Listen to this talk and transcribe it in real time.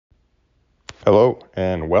Hello,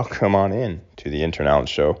 and welcome on in to the Intern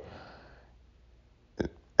Show.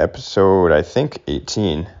 Episode, I think,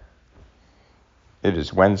 18. It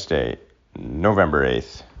is Wednesday, November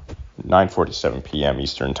 8th, 9:47 p.m.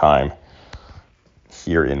 Eastern Time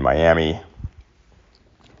here in Miami.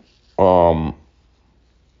 It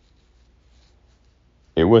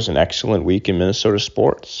was an excellent week in Minnesota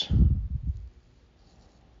sports.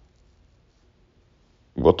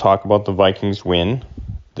 We'll talk about the Vikings win,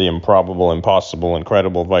 the improbable, impossible,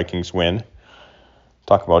 incredible Vikings win.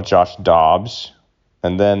 Talk about Josh Dobbs.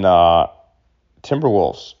 And then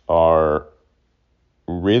Timberwolves are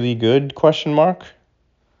really good, ? We'll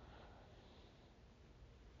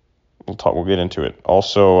get into it.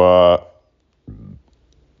 Also, a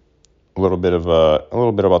little bit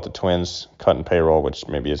about the Twins cutting payroll, which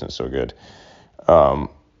maybe isn't so good. And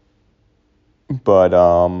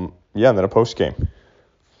then a post game.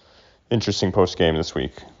 Interesting post game this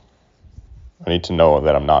week. I need to know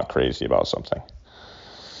that I'm not crazy about something.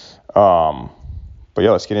 But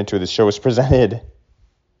yeah, let's get into it. This show is presented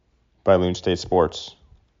by Loon State Sports.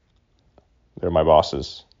 They're my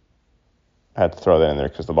bosses. I had to throw that in there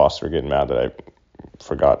because the bosses were getting mad that I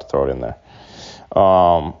forgot to throw it in there.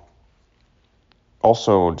 Also,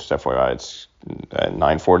 just FYI, it's at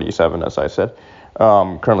 9:47, as I said.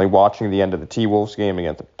 Currently watching the end of the T-Wolves game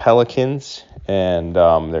against the Pelicans, and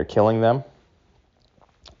they're killing them.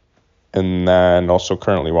 And then also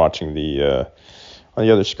currently watching on the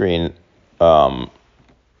other screen, the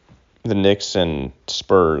Knicks and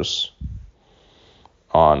Spurs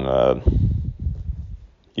on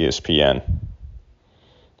ESPN.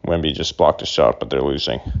 Wemby just blocked a shot, but they're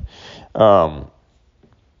losing.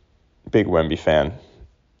 Big Wemby fan,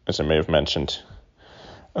 as I may have mentioned.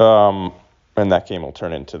 And that game will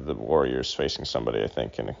turn into the Warriors facing somebody, I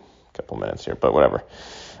think, in a couple minutes here, but whatever.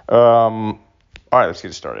 All right, let's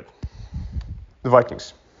get started. The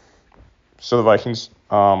Vikings. So the Vikings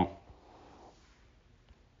have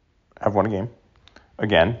won a game.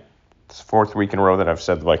 Again, it's the fourth week in a row that I've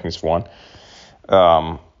said the Vikings have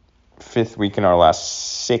won. Fifth week in our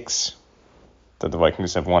last 6 that the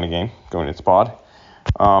Vikings have won a game going into the pod.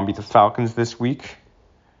 Beat the Falcons this week,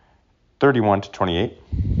 31-28.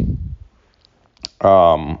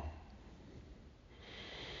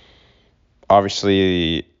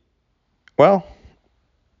 Obviously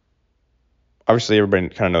everybody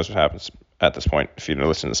kind of knows what happens at this point. If you don't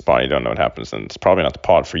listen to this pod, you don't know what happens, then it's probably not the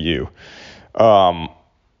pod for you. I'll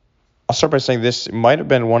start by saying this might have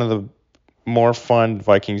been one of the more fun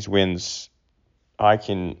Vikings wins I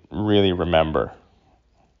can really remember.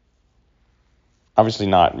 Obviously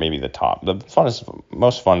not maybe the top. The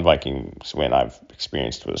most fun Vikings win I've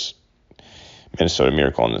experienced was Minnesota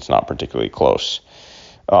Miracle, and it's not particularly close.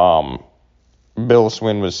 Bills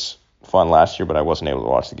win was fun last year, but I wasn't able to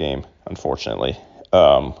watch the game, unfortunately.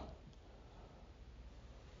 But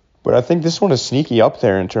I think this one is sneaky up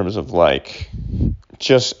there in terms of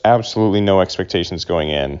just absolutely no expectations going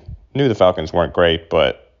in. Knew the Falcons weren't great,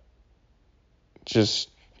 but just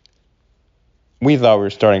we thought we were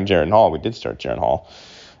starting Jaron Hall. We did start Jaron Hall.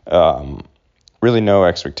 Really no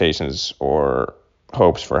expectations or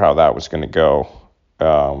hopes for how that was going to go.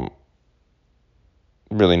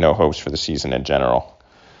 Really no hopes for the season in general.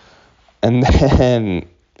 And then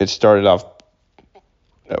it started off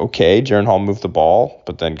okay. Jaron Hall moved the ball,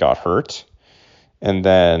 but then got hurt. And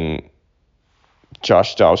then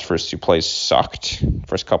Josh Dobbs' first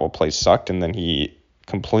couple plays sucked, and then he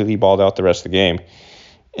completely balled out the rest of the game.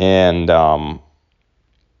 And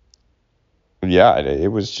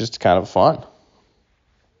it was just kind of fun. It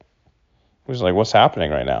was like, what's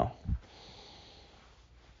happening right now?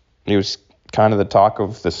 It was kind of the talk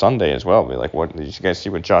of the Sunday as well. Like, what did you guys see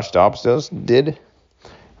what Josh Dobbs did?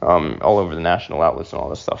 All over the national outlets and all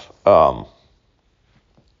this stuff.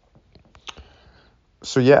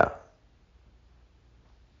 So yeah,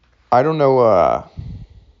 I don't know.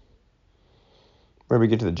 Maybe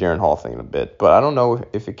get to the Jaron Hall thing in a bit, but I don't know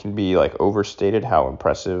if it can be overstated how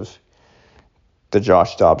impressive the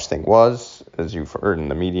Josh Dobbs thing was. As you've heard in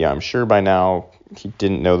the media, I'm sure by now he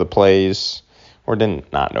didn't know the plays, or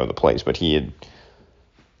didn't not know the plays, but he had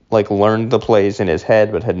learned the plays in his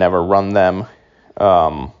head, but had never run them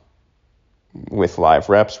with live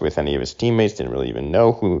reps with any of his teammates. Didn't really even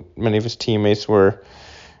know who many of his teammates were.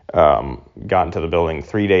 Got into the building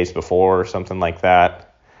 3 days before or something like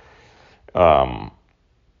that. It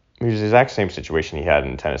was the exact same situation he had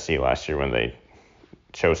in Tennessee last year when they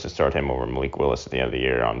chose to start him over Malik Willis at the end of the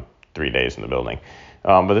year on 3 days in the building.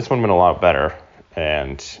 But this one went a lot better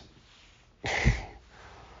and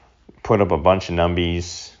put up a bunch of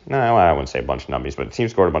numbies. No, I wouldn't say a bunch of numbies, but the team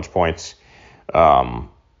scored a bunch of points.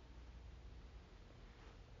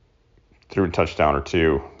 threw a touchdown or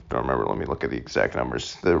two. Don't remember. Let me look at the exact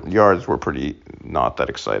numbers. The yards were pretty not that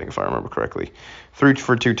exciting, if I remember correctly. 3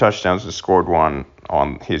 for 2 touchdowns and scored one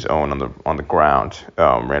on his own on the ground.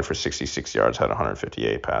 Ran for 66 yards, had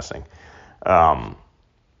 158 passing.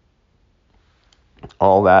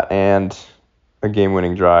 All that and a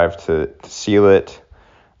game-winning drive to seal it.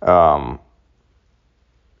 In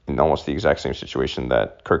almost the exact same situation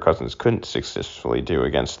that Kirk Cousins couldn't successfully do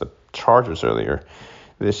against the Chargers earlier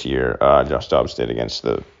this year. Josh Dobbs did against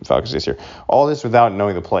the Falcons this year. All this without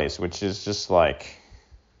knowing the plays, which is just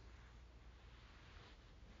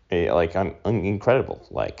incredible.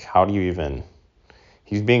 Like, how do you even?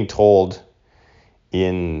 He's being told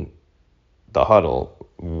in the huddle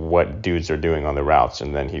what dudes are doing on the routes,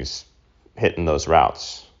 and then he's hitting those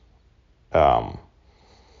routes.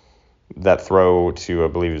 That throw to, I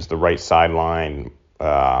believe, is the right sideline.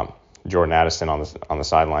 Jordan Addison on the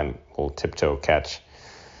sideline, little tiptoe catch,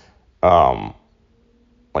 like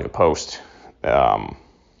a post. No,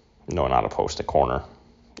 not a post, a corner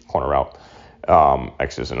route.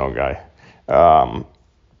 X's and O guy.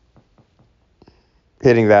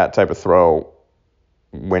 Hitting that type of throw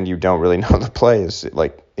when you don't really know the play is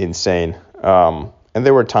like insane. And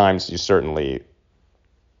there were times you certainly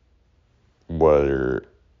were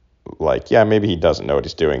like, yeah, maybe he doesn't know what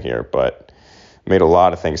he's doing here, but made a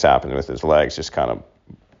lot of things happen with his legs, just kind of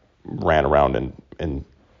ran around and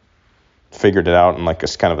figured it out in like a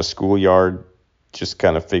kind of a schoolyard, just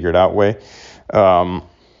kind of figured out way. But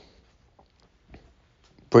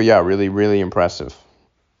yeah, really, really impressive.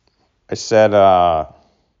 I said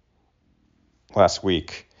last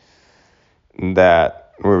week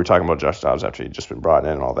that we were talking about Josh Dobbs after he'd just been brought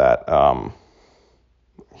in and all that.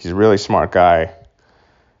 He's a really smart guy,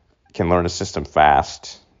 can learn a system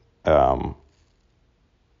fast. And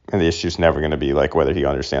the issue's never going to be like whether he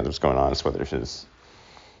understands what's going on. It's whether his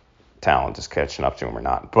talent is catching up to him or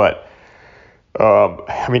not. But,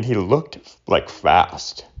 I mean, he looked like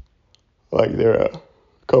fast. Like there are a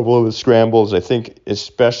couple of the scrambles. I think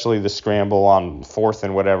especially the scramble on third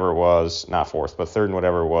and whatever it was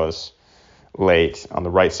late on the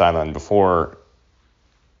right sideline before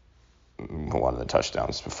one of the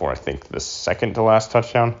touchdowns, before I think the second to last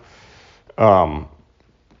touchdown. I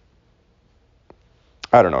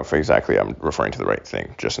don't know if exactly I'm referring to the right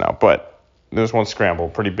thing just now, but there was one scramble,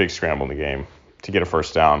 pretty big scramble in the game to get a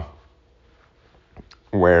first down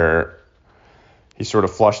where he sort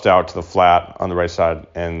of flushed out to the flat on the right side,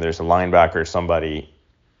 and there's a linebacker, somebody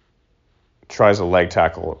tries a leg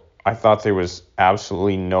tackle. I thought there was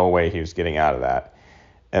absolutely no way he was getting out of that.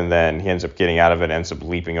 And then he ends up getting out of it, ends up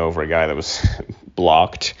leaping over a guy that was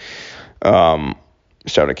blocked.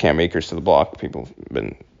 Shout out Cam Akers to the block. People have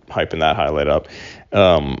been hyping that highlight up.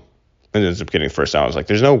 And ends up getting the first down. I was like,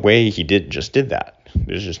 there's no way he did that.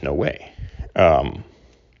 There's just no way. And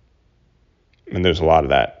there's a lot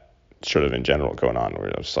of that sort of in general going on where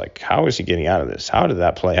I was like, how is he getting out of this? How did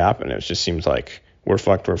that play happen? It just seems like we're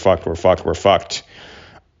fucked.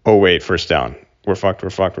 Oh, wait, first down. We're fucked.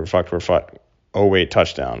 Oh, wait,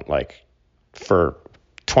 touchdown. Like, for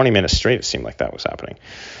 20 minutes straight, it seemed like that was happening.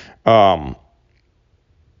 Also,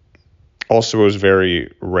 it was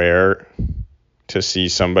very rare to see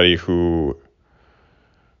somebody who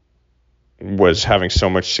was having so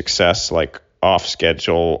much success, like off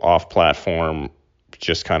schedule, off platform,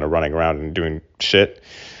 just kind of running around and doing shit.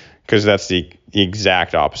 Because that's the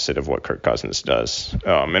exact opposite of what Kirk Cousins does.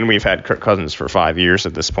 And we've had Kirk Cousins for 5 years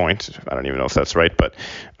at this point. I don't even know if that's right, but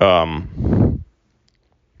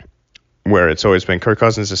where it's always been Kirk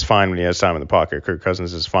Cousins is fine when he has time in the pocket. Kirk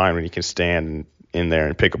Cousins is fine when he can stand in there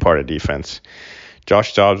and pick apart a defense.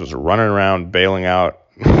 Josh Dobbs was running around, bailing out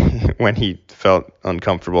when he felt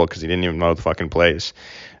uncomfortable because he didn't even know the fucking plays.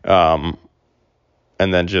 And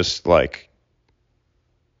then just like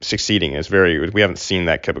succeeding is we haven't seen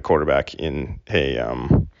that type of quarterback in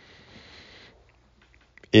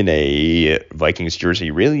a Vikings jersey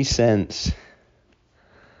really since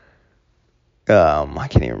I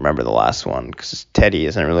can't even remember the last one because Teddy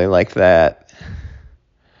isn't really like that.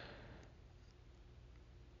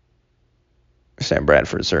 Sam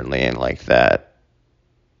Bradford certainly ain't like that.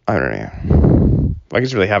 I don't know.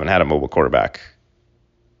 Vikings really haven't had a mobile quarterback.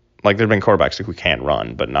 Like, there have been quarterbacks who can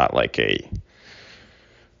run, but not like a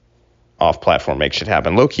off-platform make shit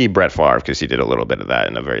happen. Low-key Brett Favre, because he did a little bit of that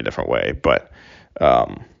in a very different way. But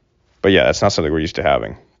yeah, that's not something we're used to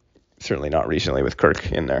having. Certainly not recently with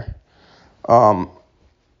Kirk in there. All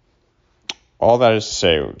that is to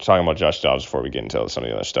say, we're talking about Josh Dobbs before we get into some of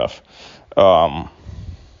the other stuff.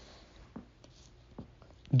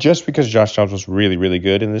 Just because Josh Dobbs was really, really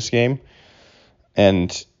good in this game,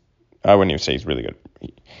 and I wouldn't even say he's really good.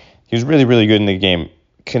 he was really, really good in the game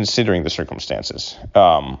considering the circumstances.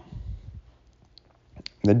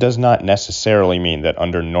 That does not necessarily mean that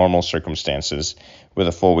under normal circumstances, with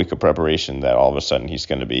a full week of preparation, that all of a sudden he's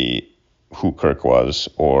going to be who Kirk was,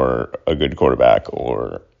 or a good quarterback,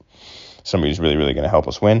 or somebody who's really, really going to help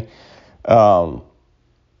us win. I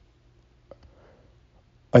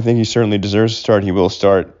think he certainly deserves to start. He will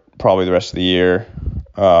start probably the rest of the year,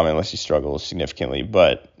 unless he struggles significantly.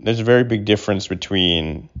 But there's a very big difference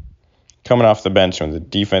between coming off the bench when the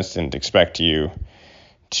defense didn't expect you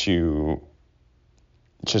to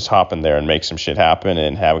just hop in there and make some shit happen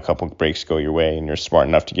and have a couple of breaks go your way and you're smart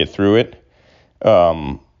enough to get through it.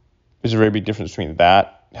 There's a very big difference between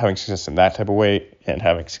that, having success in that type of way, and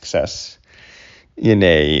having success in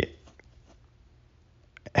a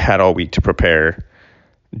had all week to prepare.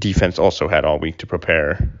 Defense also had all week to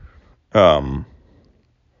prepare.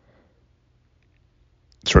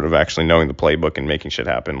 Sort of actually knowing the playbook and making shit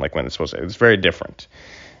happen like when it's supposed to. It's very different.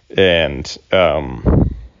 And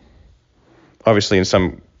obviously in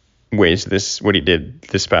some ways what he did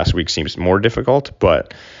this past week seems more difficult,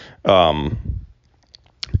 but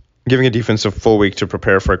giving a defense a full week to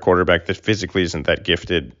prepare for a quarterback that physically isn't that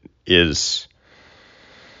gifted is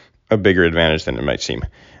a bigger advantage than it might seem.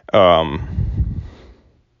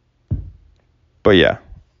 But yeah.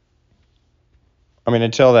 I mean,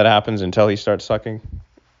 until that happens, until he starts sucking,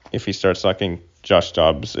 if he starts sucking, Josh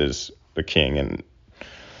Dobbs is the king. And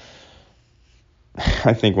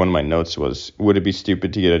I think one of my notes was, would it be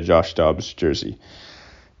stupid to get a Josh Dobbs jersey?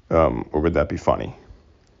 Or would that be funny?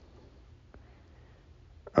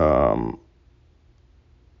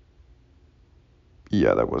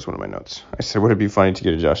 Yeah, that was one of my notes. I said, would it be funny to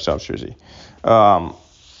get a Josh Dobbs jersey? All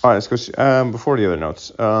right, let's go. Before the other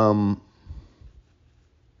notes.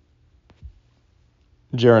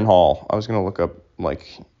 Jaren Hall. I was going to look up, what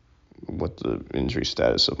the injury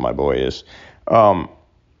status of my boy is. I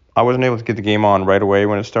wasn't able to get the game on right away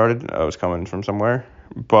when it started. I was coming from somewhere.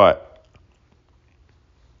 But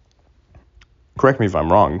correct me if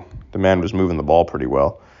I'm wrong. The man was moving the ball pretty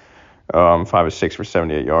well. 5 of 6 for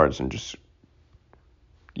 78 yards and just,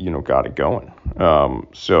 got it going.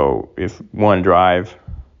 So if one drive,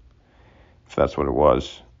 if that's what it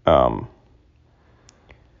was,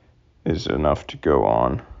 is enough to go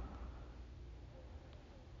on.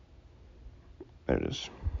 There it is.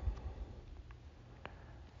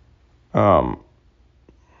 It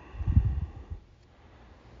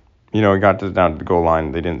got down to the goal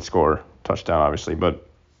line. They didn't score touchdown, obviously, but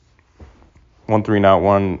 1-3 and out,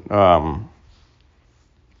 one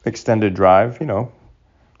extended drive. There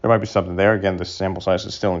might be something there. Again, the sample size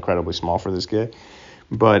is still incredibly small for this guy,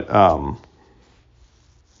 but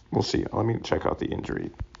we'll see. Let me check out the injury.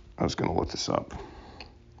 I was going to look this up.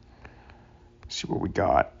 See what we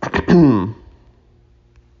got.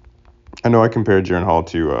 I know I compared Jaren Hall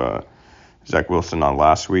to Zach Wilson on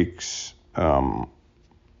last week's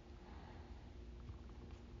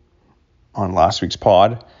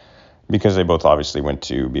pod because they both obviously went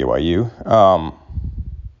to BYU.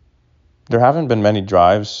 There haven't been many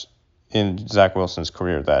drives in Zach Wilson's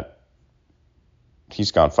career that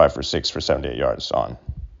he's gone 5 for 6 for 78 yards on.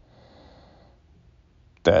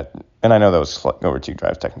 That, and I know that was over 2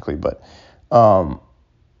 drives technically, but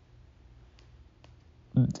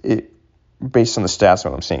based on the stats,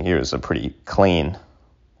 what I'm seeing here is a pretty clean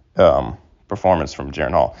performance from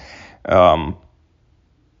Jaren Hall. And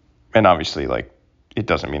obviously, it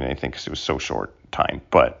doesn't mean anything because it was so short time,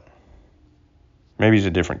 but maybe he's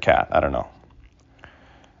a different cat. I don't know.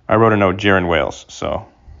 I wrote a note, Jaren Wales, so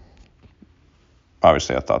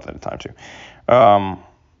obviously I thought that at the time too.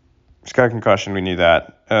 He's got a concussion, we knew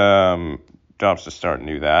that. Dobbs to start,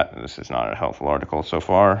 knew that. This is not a helpful article so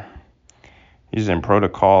far. He's in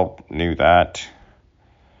protocol, knew that.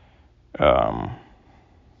 All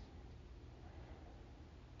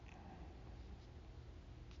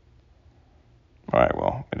right,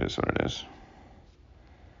 well, it is what it is.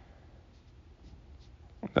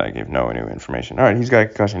 I gave no new information. All right, he's got a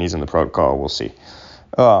concussion. He's in the protocol. We'll see.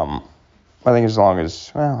 I think as long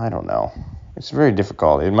as, I don't know. It's very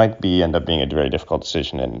difficult. It might end up being a very difficult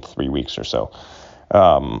decision in 3 weeks or so.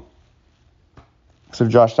 So if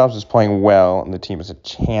Josh Dobbs is playing well and the team has a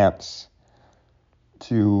chance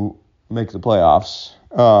to make the playoffs,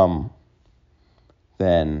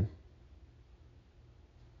 then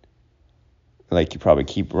you probably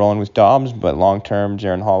keep rolling with Dobbs, but long-term,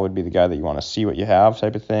 Jaren Hall would be the guy that you want to see what you have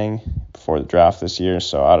type of thing before the draft this year.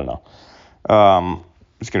 So I don't know.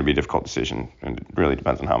 It's going to be a difficult decision, and it really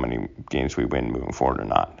depends on how many games we win moving forward or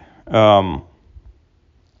not. All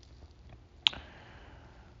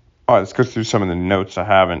right, let's go through some of the notes I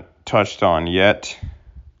haven't touched on yet.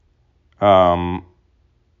 I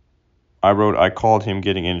called him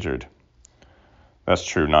getting injured. That's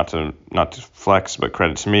true. Not to flex, but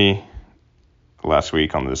credit to me. Last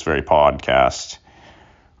week on this very podcast,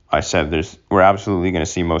 I said we're absolutely going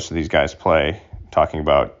to see most of these guys play. Talking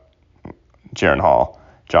about Jaren Hall,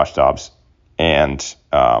 Josh Dobbs, and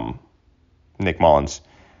Nick Mullins.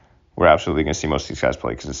 We're absolutely going to see most of these guys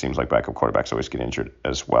play because it seems like backup quarterbacks always get injured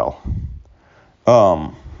as well.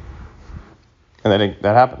 And I think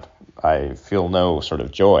that happened. I feel no sort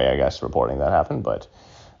of joy, I guess, reporting that happened, but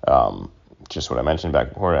just what I mentioned back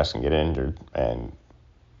before, us can get injured, and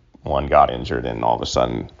one got injured, and all of a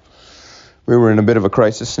sudden we were in a bit of a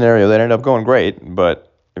crisis scenario that ended up going great, but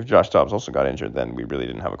if Josh Dobbs also got injured, then we really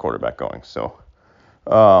didn't have a quarterback going. So,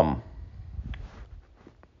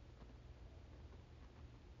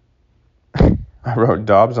 I wrote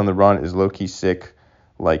Dobbs on the run is low-key sick,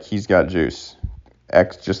 like he's got juice.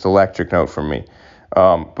 Just electric note from me.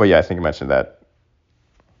 But yeah, I think I mentioned that.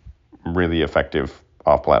 Really effective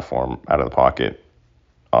off-platform, out of the pocket,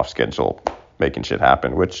 off schedule, making shit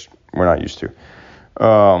happen, which we're not used to.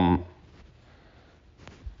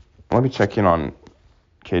 Let me check in on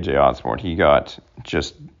KJ Osborne. He got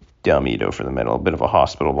just dummied over the middle. A bit of a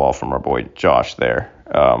hospital ball from our boy Josh there.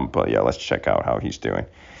 But yeah, let's check out how he's doing.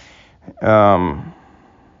 4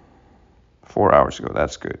 hours ago,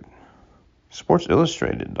 that's good.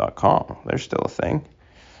 SportsIllustrated.com. They're still a thing.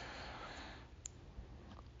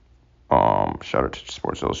 Shout out to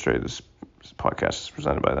Sports Illustrated. This podcast is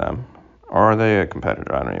presented by them. Or are they a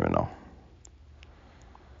competitor? I don't even know.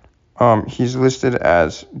 He's listed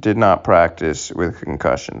as did not practice with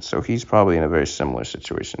concussion, so he's probably in a very similar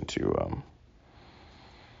situation to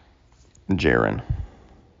Jaren.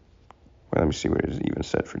 Wait, let me see what it even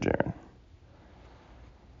said for Jaren.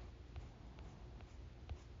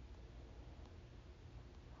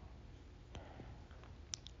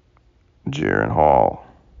 Jaren Hall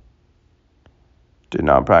did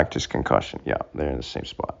not practice concussion. Yeah, they're in the same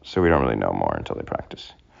spot. So we don't really know more until they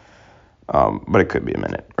practice. But it could be a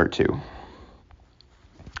minute or two.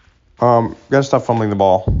 Gotta stop fumbling the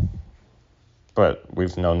ball. But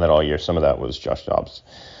we've known that all year. Some of that was Josh Dobbs.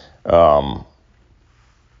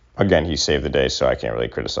 Again, he saved the day, so I can't really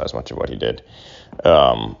criticize much of what he did.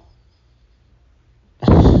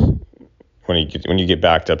 When you get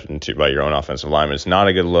backed up by your own offensive lineman, it's not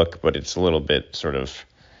a good look, but it's a little bit sort of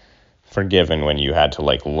forgiven when you had to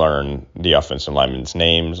learn the offensive linemen's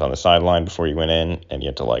names on the sideline before you went in, and you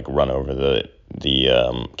had to run over the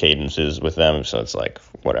cadences with them. So it's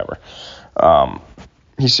whatever.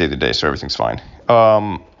 He saved the day, so everything's fine.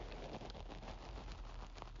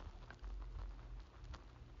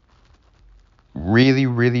 Really,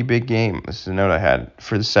 really big game. This is a note I had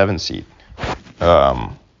for the 7th seed.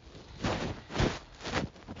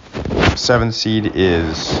 7th seed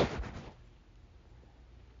is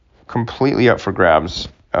completely up for grabs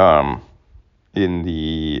in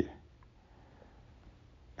the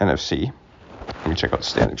NFC. Let me check out the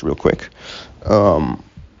standings real quick. The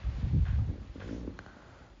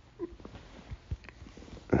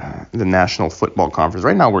National Football Conference.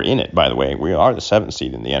 Right now we're in it, by the way. We are the 7th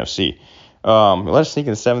seed in the NFC. Let us think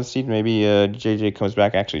in the 7th seed. Maybe JJ comes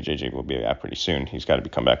back. Actually, JJ will be back pretty soon. He's got to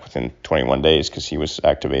come back within 21 days because he was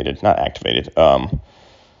designated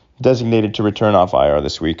to return off IR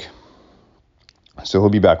this week. So he'll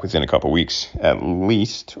be back within a couple weeks at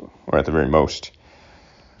least, or at the very most.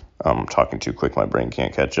 I'm talking too quick. My brain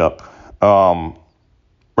can't catch up.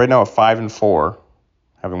 Right now at 5-4,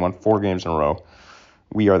 having won 4 games in a row,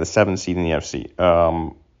 we are the 7th seed in the NFC.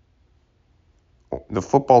 The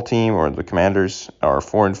football team, or the Commanders, are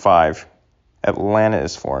 4-5. Atlanta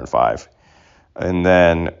is 4-5. And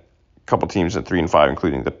then a couple teams at 3-5,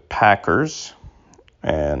 including the Packers.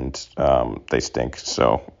 And they stink,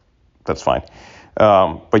 so that's fine.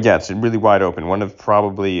 But yeah, it's really wide open. One of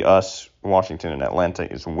probably us, Washington, and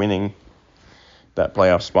Atlanta is winning that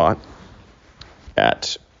playoff spot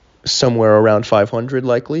at somewhere around 500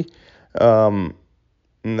 likely.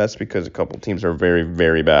 And that's because a couple teams are very,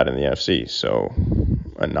 very bad in the NFC. So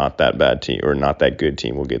a not that bad team or not that good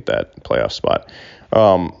team will get that playoff spot.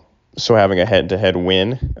 So having a head-to-head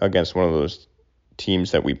win against one of those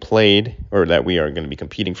teams that we played or that we are going to be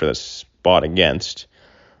competing for the spot against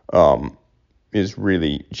is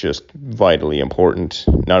really just vitally important,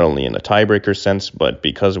 not only in the tiebreaker sense, but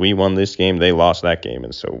because we won this game, they lost that game.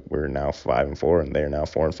 And so we're now 5-4 and they're now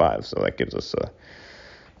 4-5. So that gives us a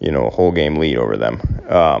whole game lead over them.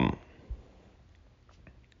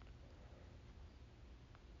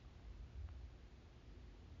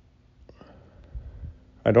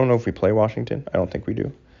 I don't know if we play Washington. I don't think we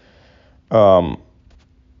do.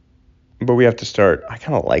 But we have to start. I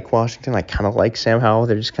kind of like Washington. I kind of like Sam Howell.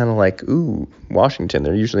 They're just kind of like, ooh, Washington.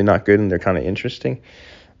 They're usually not good, and they're kind of interesting.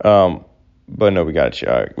 But no, we got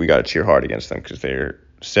to cheer hard against them because they're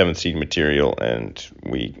 7th seed material, and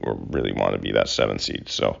we really want to be that 7th seed.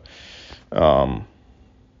 So, obviously,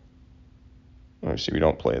 we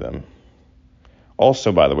don't play them.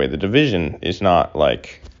 Also, by the way, the division is not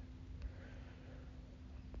like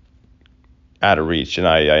out of reach, and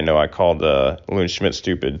I know I called Loon Schmidt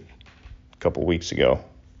stupid a couple weeks ago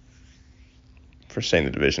for saying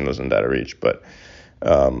the division wasn't out of reach, but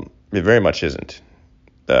it very much isn't,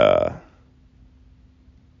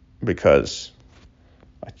 because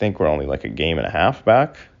I think we're only like a game and a half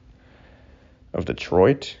back of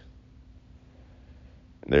Detroit.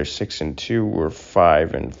 They're 6-2. We're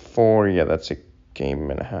 5-4. Yeah, that's a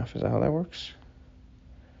game and a half. Is that how that works?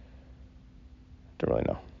 Don't really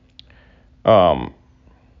know.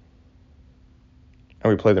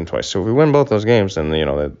 And we play them twice. So if we win both those games, then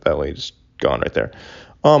that lead's gone right there.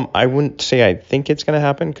 I wouldn't say I think it's going to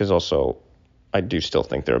happen, because also I do still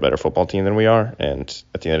think they're a better football team than we are. And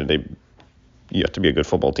at the end of the day, you have to be a good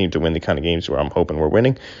football team to win the kind of games where I'm hoping we're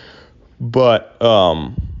winning. But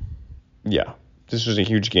yeah, this was a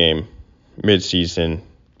huge game, mid-season.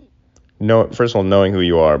 First of all, knowing who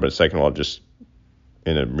you are, but second of all, just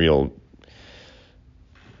in a real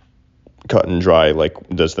cut and dry, like,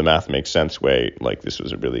 does the math make sense way, like, this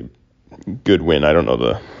was a really good win. I don't know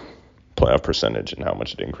the playoff percentage and how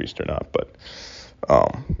much it increased or not, but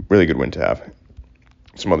really good win to have.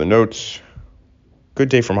 Some other notes. Good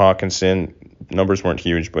day from Hawkinson. Numbers weren't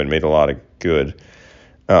huge, but made a lot of good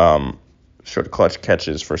sort of clutch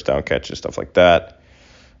catches, first down catches, stuff like that.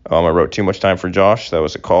 I wrote too much time for Josh. That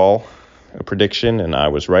was a prediction, and I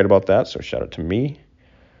was right about that, so shout out to me.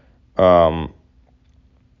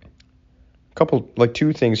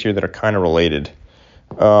 Two things here that are kind of related.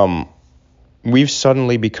 We've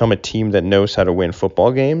suddenly become a team that knows how to win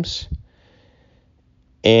football games.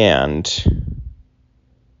 And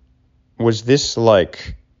was this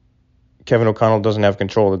like Kevin O'Connell doesn't have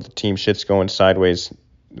control of the team, shit's going sideways,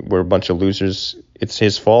 we're a bunch of losers, it's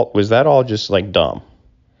his fault? Was that all just like dumb?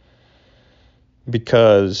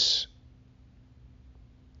 Because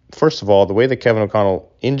first of all, the way that Kevin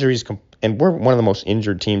O'Connell injuries, and we're one of the most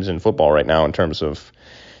injured teams in football right now in terms of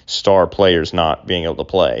star players not being able to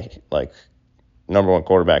play. Like, number one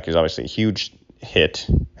quarterback is obviously a huge hit,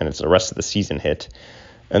 and it's the rest of the season hit.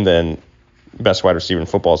 And then best wide receiver in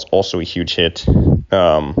football is also a huge hit.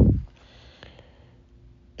 And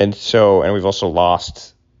we've also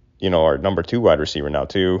lost, our number 2 wide receiver now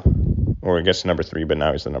too, or I guess number 3, but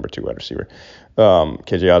now he's the number 2 wide receiver,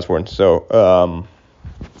 KJ Osborne. So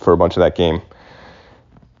for a bunch of that game.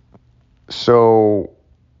 So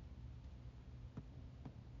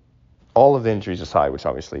all of the injuries aside, which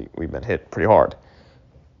obviously we've been hit pretty hard,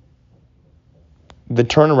 the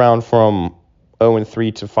turnaround from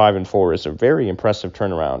 0-3 to 5-4 is a very impressive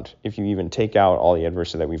turnaround if you even take out all the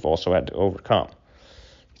adversity that we've also had to overcome.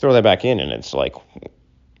 Throw that back in, and it's like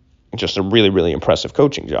just a really, really impressive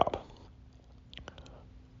coaching job.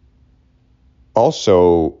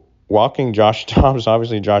 Also, walking Josh Dobbs,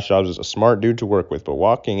 obviously Josh Dobbs is a smart dude to work with, but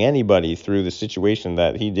walking anybody through the situation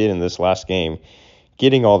that he did in this last game,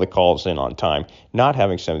 getting all the calls in on time, not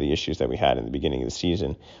having some of the issues that we had in the beginning of the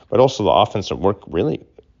season, but also the offensive work really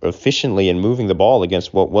efficiently and moving the ball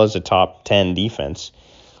against what was a top 10 defense.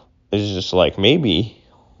 It's just like, maybe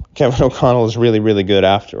Kevin O'Connell is really, really good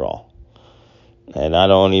after all. And I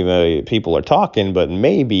don't even, people are talking, but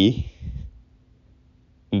maybe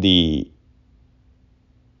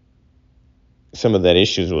some of that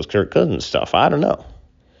issues was Kirk Cousins stuff. I don't know.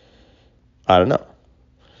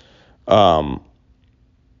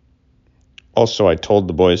 Also, I told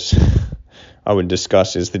the boys I would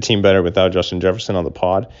discuss, is the team better without Justin Jefferson on the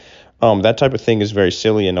pod? That type of thing is very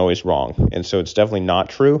silly and always wrong. And so it's definitely not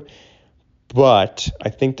true. But I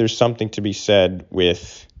think there's something to be said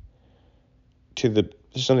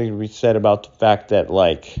about the fact that,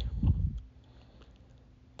 like,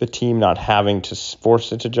 the team not having to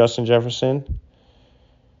force it to Justin Jefferson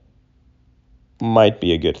might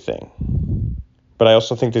be a good thing. But I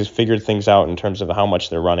also think they've figured things out in terms of how much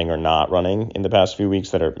they're running or not running in the past few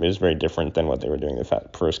weeks that is very different than what they were doing the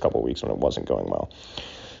first couple of weeks when it wasn't going well.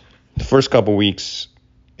 The first couple of weeks,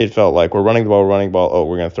 it felt like we're running the ball. Oh,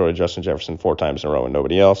 we're going to throw to Justin Jefferson 4 times in a row and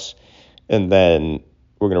nobody else. And then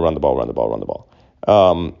we're going to run the ball.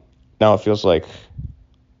 Now it feels like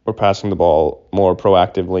we're passing the ball more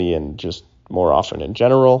proactively and just more often in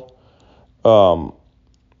general.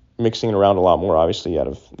 Mixing it around a lot more, obviously, out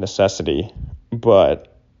of necessity.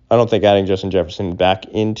 But I don't think adding Justin Jefferson back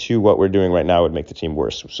into what we're doing right now would make the team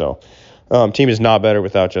worse. So, team is not better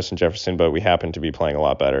without Justin Jefferson, but we happen to be playing a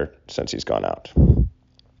lot better since he's gone out.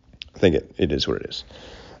 I think it is what it is.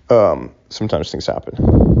 Sometimes things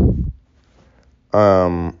happen.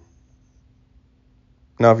 Now,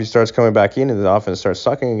 if he starts coming back in and the offense starts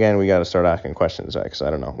sucking again, we got to start asking questions, because I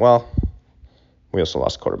don't know. Well, we also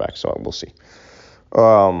lost quarterback, so we'll see.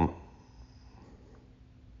 But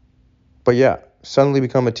yeah, suddenly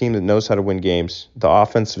become a team that knows how to win games. The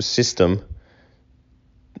offensive system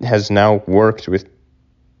has now worked with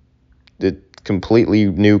the completely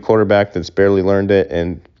new quarterback that's barely learned it,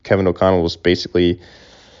 and Kevin O'Connell was basically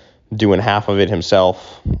doing half of it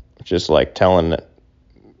himself, just like telling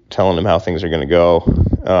him how things are going to go.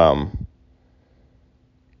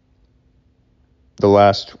 The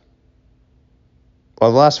last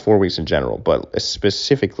 4 weeks in general, but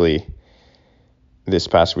specifically this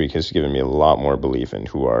past week has given me a lot more belief in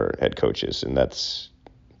who our head coach is, and it's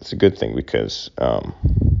a good thing, because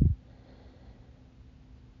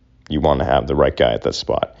you want to have the right guy at that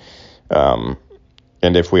spot.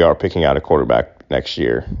 And if we are picking out a quarterback next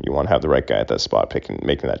year, you want to have the right guy at that spot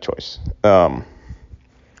making that choice.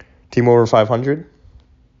 Team over 500,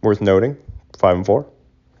 worth noting, 5-4.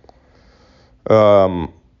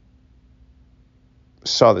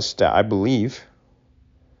 Saw the stat, I believe.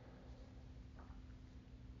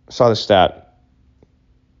 Saw the stat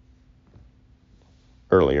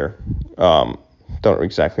earlier. Don't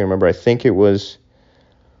exactly remember. I think it was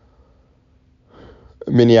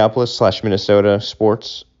Minneapolis/Minnesota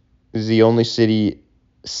sports is the only city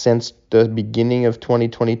since the beginning of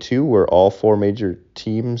 2022 where all 4 major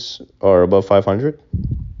teams are above 500.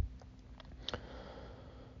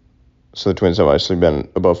 So the Twins have obviously been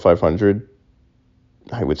above 500.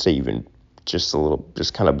 I would say even just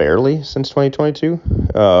kind of barely since 2022.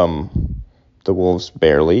 The Wolves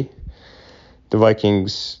barely. The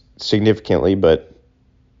Vikings significantly, but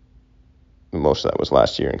most of that was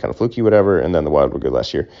last year and kind of fluky, whatever, and then the Wild were good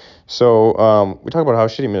last year. So we talk about how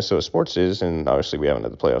shitty Minnesota sports is, and obviously we haven't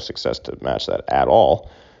had the playoff success to match that at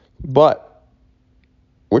all. But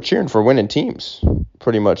we're cheering for winning teams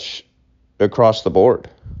pretty much across the board.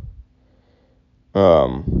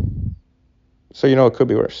 So, it could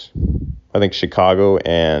be worse. I think Chicago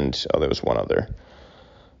and, there was one other,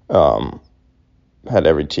 had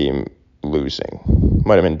every team losing.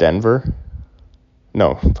 Might have been Denver.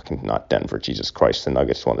 No, fucking not Denver. Jesus Christ, the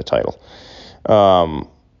Nuggets won the title. God,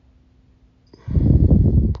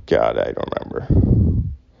 I don't remember.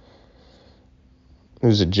 It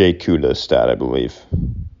was a Jay Kuda stat, I believe.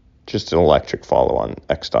 Just an electric follow on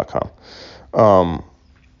X.com.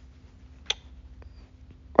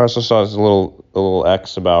 I also saw this little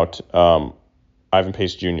X about Ivan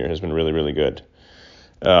Pace Jr. has been really, really good.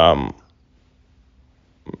 I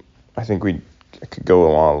think I could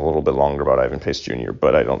go on a little bit longer about Ivan Pace Jr.,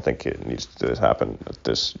 but I don't think it needs to happen at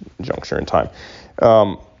this juncture in time.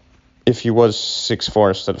 If he was 6'4"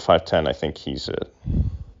 instead of 5'10", I think he's a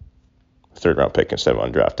third-round pick instead of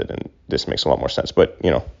undrafted, and this makes a lot more sense. But,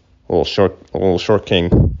 a little short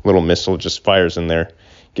king, little missile just fires in there,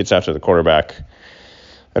 gets after the quarterback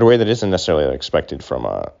in a way that isn't necessarily expected from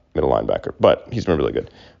a middle linebacker, but he's been really good.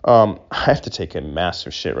 I have to take a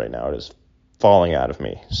massive shit right now. It is falling out of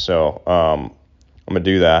me. So I'm going to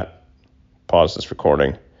do that, pause this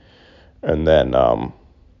recording, and then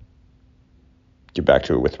get back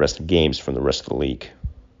to it with the rest of the games from the rest of the league.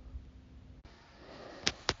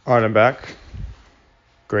 All right, I'm back.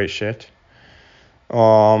 Great shit.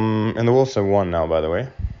 And the Wolves have won now, by the way.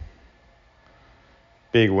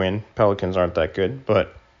 Big win. Pelicans aren't that good,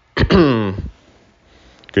 but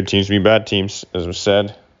good teams be bad teams, as was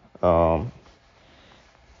said. That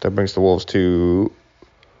brings the Wolves to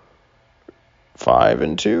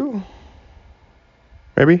 5-2,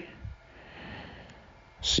 maybe.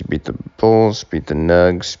 So beat the Bulls, beat the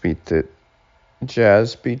Nugs, beat the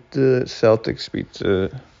Jazz, beat the Celtics, beat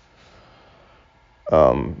the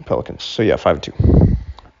Pelicans. So yeah, 5-2.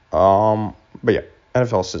 But yeah,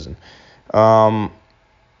 NFL season.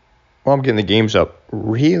 Well, I'm getting the games up.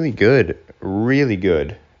 Really good. Really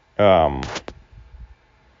good.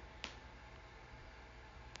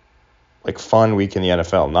 Like fun week in the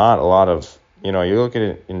NFL. Not a lot of, you look at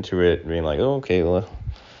it into it being like, oh, okay,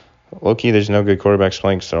 low-key, there's no good quarterbacks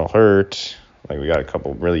playing, so it'll hurt. Like we got a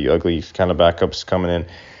couple really ugly kind of backups coming in.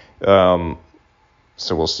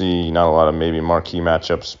 So we'll see not a lot of maybe marquee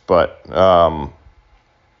matchups, but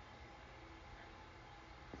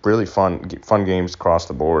really fun games across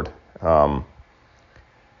the board.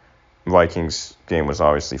 Vikings game was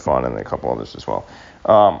obviously fun, and a couple others as well.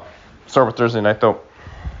 Start with Thursday night, though.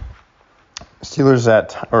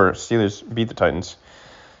 Steelers beat the Titans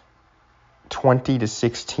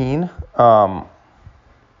 20-16.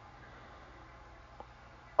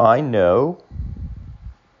 I know.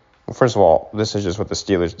 Well, first of all, this is just what the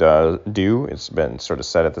Steelers do. It's been sort of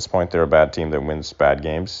said at this point they're a bad team that wins bad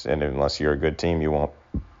games, and unless you're a good team, you won't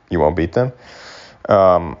beat them.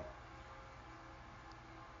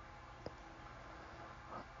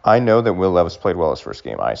 I know that Will Levis played well his first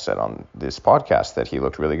game. I said on this podcast that he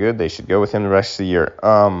looked really good. They should go with him the rest of the year.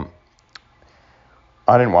 I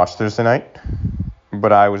didn't watch Thursday night,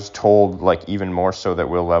 but I was told, like, even more so that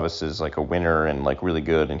Will Levis is, like, a winner and, like, really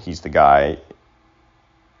good, and he's the guy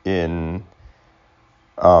in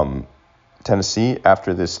Tennessee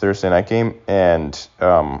after this Thursday night game. And,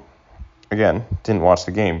 again, didn't watch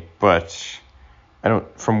the game, but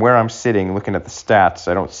from where I'm sitting, looking at the stats,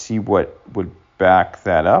 I don't see what would back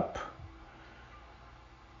that up.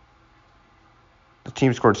 The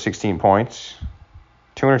team scored 16 points.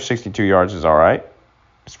 262 yards is all right.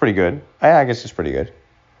 It's pretty good. I guess it's pretty good.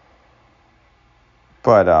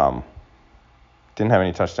 But didn't have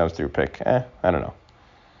any touchdowns through pick. I don't know.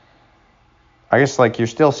 I guess, like, you're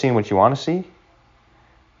still seeing what you want to see.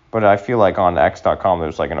 But I feel like on X.com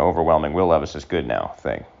there's, like, an overwhelming Will Levis is good now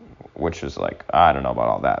thing, which is, like, I don't know about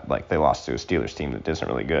all that. Like, they lost to a Steelers team that isn't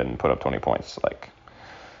really good and put up 20 points. Like,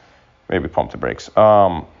 maybe pump the brakes.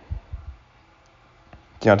 Deontay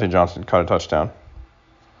Johnson caught a touchdown.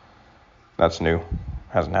 That's new.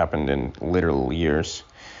 Hasn't happened in literal years.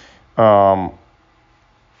 Yeah,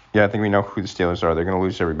 I think we know who the Steelers are. They're going to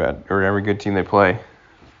lose every good team they play.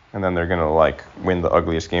 And then they're going to, like, win the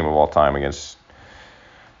ugliest game of all time against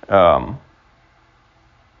all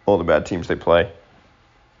the bad teams they play.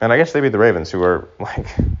 And I guess they beat the Ravens, who are, like,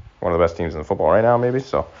 one of the best teams in the football right now, maybe.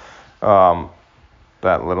 So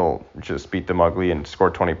that little just beat them ugly and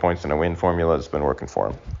scored 20 points in a win formula has been working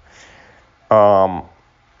for them.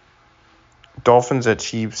 Dolphins at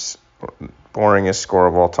Chiefs, boringest score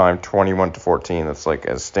of all time, 21-14. That's, like,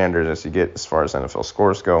 as standard as you get as far as NFL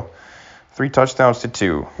scores go. 3 touchdowns to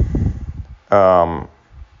 2. And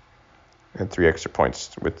 3 extra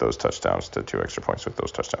points with those touchdowns to 2 extra points with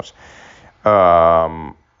those touchdowns.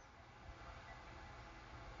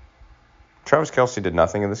 Travis Kelce did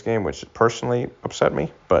nothing in this game, which personally upset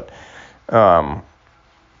me. But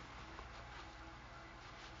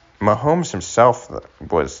Mahomes himself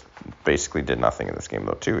basically did nothing in this game,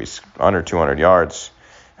 though, too. He's under 200 yards,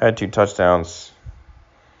 had 2 touchdowns.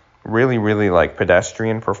 Really, really, like,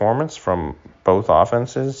 pedestrian performance from both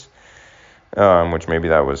offenses, which maybe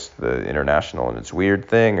that was the international and it's weird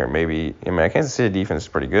thing, or maybe, Kansas City defense is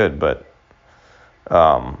pretty good, but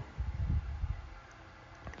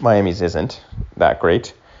Miami's isn't that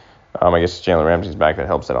great. I guess Jalen Ramsey's back, that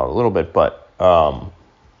helps it out a little bit, but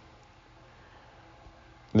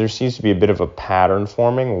there seems to be a bit of a pattern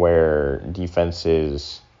forming where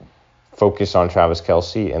defenses focus on Travis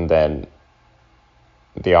Kelce, and then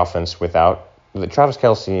the offense without the Travis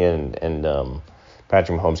Kelce and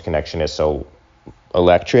Patrick Mahomes connection is so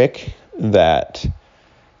electric that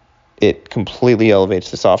it completely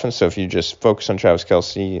elevates this offense. So if you just focus on Travis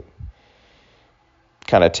Kelce,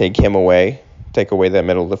 kind of take away that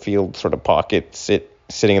middle of the field sort of pocket,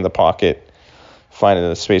 sitting in the pocket, finding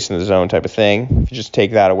the space in the zone type of thing. If you just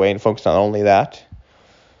take that away and focus on only that,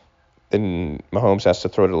 then Mahomes has to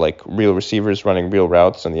throw to, like, real receivers running real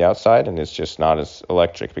routes on the outside, and it's just not as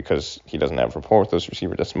electric because he doesn't have rapport with those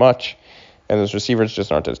receivers as much, and those receivers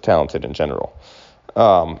just aren't as talented in general.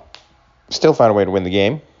 Still found a way to win the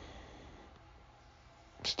game.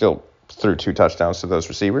 Still threw 2 touchdowns to those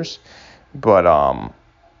receivers, but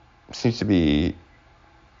seems to be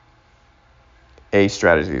a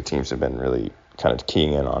strategy the teams have been really kind of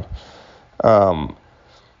keying in on.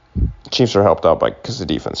 Chiefs are helped out because the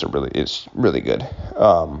defense is really good.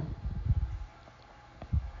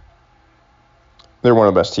 They're one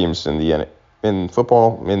of the best teams in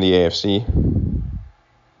football, in the AFC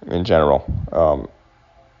in general.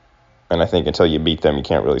 And I think until you beat them, you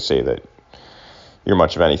can't really say that you're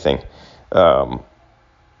much of anything. And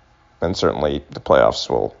certainly the playoffs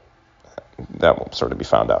will sort of be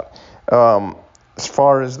found out. As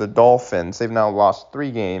far as the Dolphins, they've now lost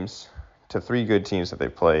 3 games to 3 good teams that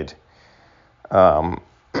they've played.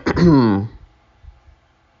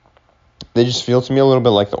 They just feel to me a little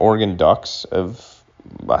bit like the Oregon Ducks of,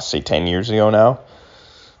 let's say, 10 years ago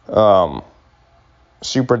now.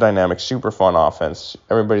 Super dynamic, super fun offense.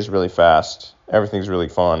 Everybody's really fast. Everything's really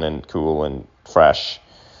fun and cool and fresh.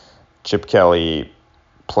 Chip Kelly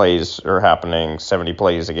plays are happening, 70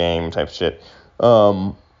 plays a game type shit.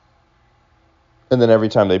 And then every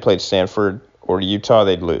time they played Stanford or Utah,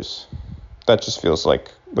 they'd lose. That just feels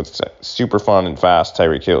like with super fun and fast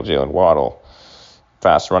Tyreek Hill, Jalen Waddle,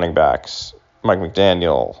 fast running backs, Mike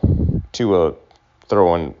McDaniel, Tua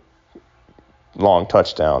throwing long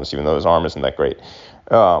touchdowns, even though his arm isn't that great.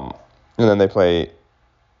 And then they play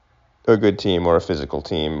a good team or a physical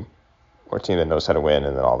team or a team that knows how to win,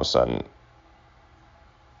 and then all of a sudden,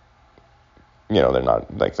 they're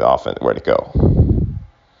not like the offense where to go.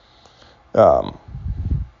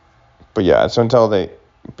 But yeah, so until they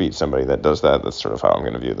beat somebody that does that, that's sort of how I'm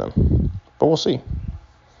going to view them. But we'll see.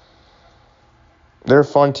 They're a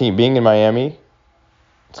fun team. Being in Miami,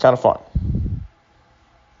 it's kind of fun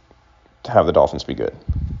to have the Dolphins be good,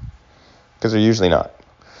 because they're usually not.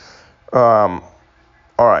 All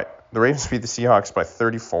right. The Ravens beat the Seahawks by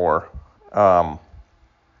 34.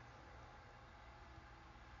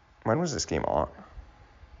 When was this game on?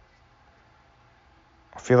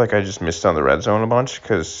 I feel like I just missed on the red zone a bunch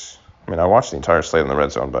because, I watched the entire slate on the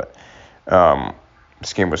red zone, but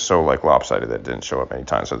this game was so lopsided that it didn't show up any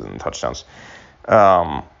times other than touchdowns.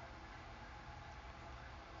 The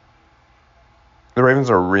Ravens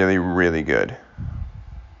are really, really good.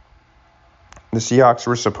 The Seahawks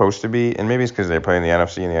were supposed to be, and maybe it's because they're playing the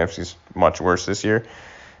NFC, and the NFC's much worse this year,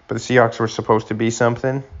 but the Seahawks were supposed to be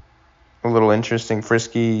something a little interesting,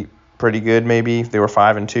 frisky, pretty good maybe. They were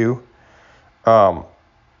 5-2.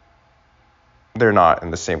 They're not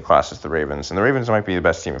in the same class as the Ravens, and the Ravens might be the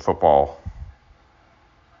best team in football.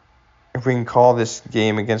 If we can call this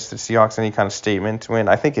game against the Seahawks any kind of statement win,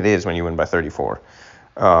 I think it is when you win by 34.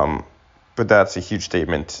 But that's a huge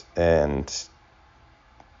statement, and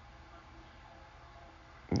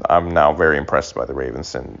I'm now very impressed by the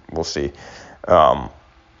Ravens, and we'll see.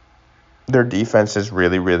 Their defense is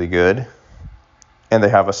really, really good, and they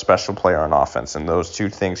have a special player on offense, and those two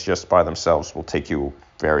things just by themselves will take you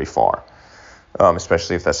very far,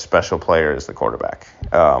 especially if that special player is the quarterback.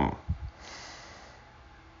 I'm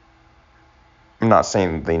not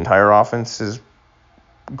saying the entire offense is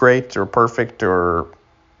great or perfect, or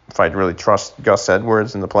if I'd really trust Gus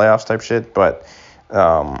Edwards in the playoffs type shit, but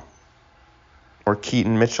or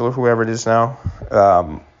Keaton Mitchell or whoever it is now.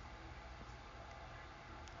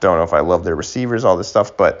 Don't know if I love their receivers, all this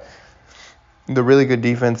stuff, but the really good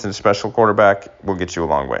defense and special quarterback will get you a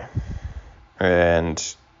long way. And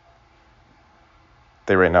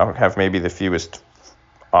they right now have maybe the fewest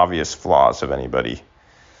obvious flaws of anybody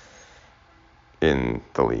in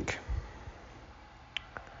the league.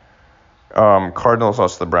 Cardinals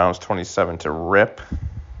lost to the Browns 27-rip.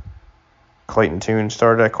 Clayton Tune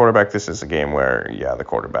started at quarterback. This is a game where, the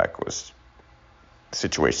quarterback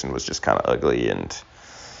situation was just kind of ugly, and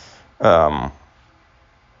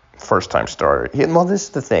first-time starter. This is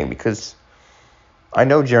the thing, because I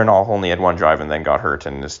know Jaron Hall only had one drive and then got hurt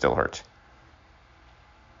and is still hurt.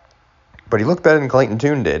 But he looked better than Clayton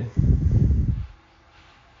Tune did.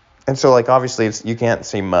 And so, obviously, you can't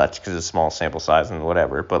say much because it's small sample size and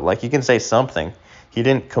whatever, but, you can say something. He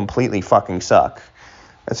didn't completely fucking suck.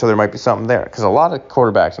 And so there might be something there. Because a lot of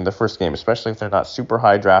quarterbacks in the first game, especially if they're not super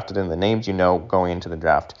high drafted in the names going into the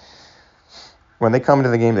draft, when they come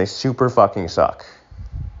into the game, they super fucking suck.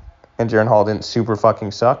 And Jaron Hall didn't super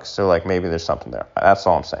fucking suck, so, maybe there's something there. That's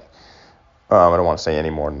all I'm saying. I don't want to say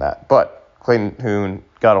any more than that. But Clayton Tune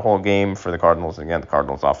got a whole game for the Cardinals. Again, the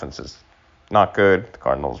Cardinals' offense is not good. The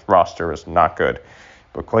Cardinals' roster is not good.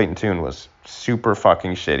 But Clayton Tune was super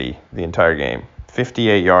fucking shitty the entire game.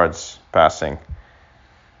 58 yards passing.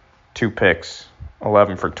 2 picks,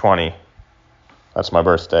 11 for 20. That's my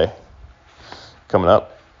birthday. Coming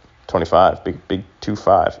up, 25, big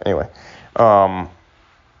 2-5. Anyway,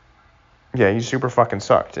 he super fucking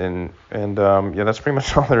sucked, and that's pretty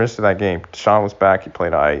much all there is to that game. Deshaun was back, he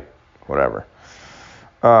played aight, whatever.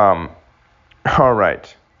 All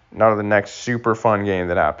right, now to the next super fun game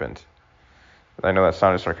that happened. I know that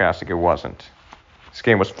sounded sarcastic, it wasn't. This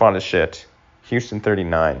game was fun as shit. Houston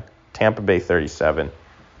 39, Tampa Bay 37.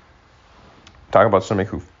 Talk about somebody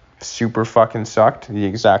who super fucking sucked. The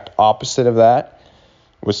exact opposite of that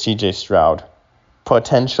was CJ Stroud.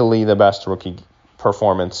 Potentially the best rookie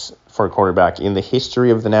performance for a quarterback in the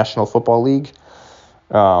history of the National Football League.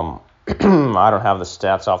 I don't have the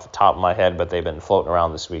stats off the top of my head, but they've been floating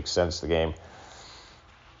around this week since the game.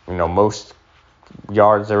 Most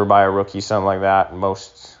yards ever by a rookie, something like that.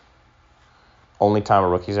 Only time a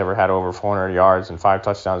rookie's ever had over 400 yards and 5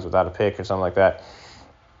 touchdowns without a pick or something like that.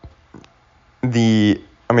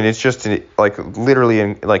 It's just literally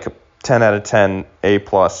a 10 out of 10 A+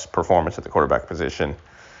 performance at the quarterback position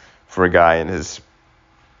for a guy in his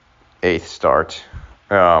 8th start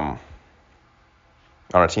on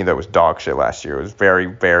a team that was dog shit last year. It was very,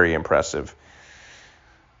 very impressive.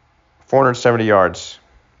 470 yards,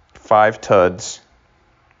 5 tuds,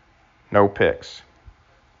 no picks.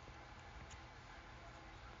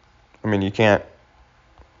 I mean, you can't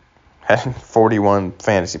have 41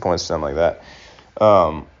 fantasy points, something like that.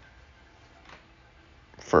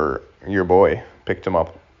 For your boy, picked him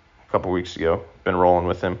up a couple weeks ago. Been rolling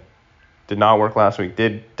with him. Did not work last week.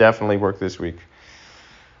 Did definitely work this week.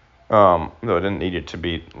 Though I didn't need it to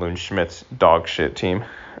beat Loon Schmidt's dog shit team.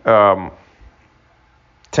 Tank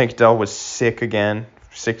Dell was sick again.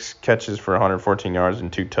 6 catches for 114 yards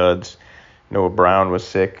and 2 tuds. Noah Brown was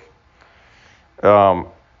sick. The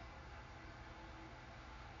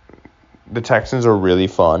Texans are really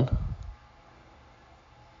fun.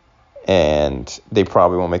 And they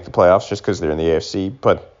probably won't make the playoffs just because they're in the AFC.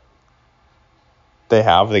 But they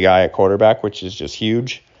have the guy at quarterback, which is just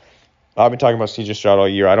huge. I've been talking about CJ Stroud all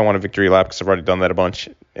year. I don't want a victory lap because I've already done that a bunch.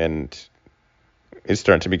 And it's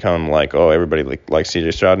starting to become like, oh, everybody likes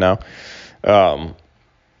CJ Stroud now.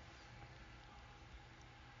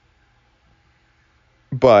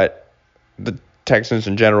 But the Texans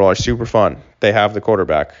in general are super fun. They have the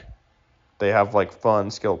quarterback. They have like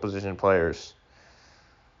fun skill position players.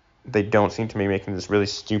 They don't seem to be making this really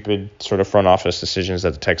stupid sort of front office decisions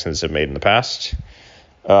that the Texans have made in the past.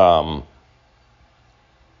 And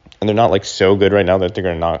they're not like so good right now that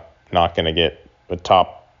they're not going to get a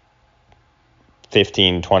top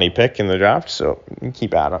 15, 20 pick in the draft. So you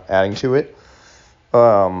keep adding to it.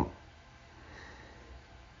 Yeah,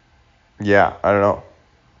 I don't know.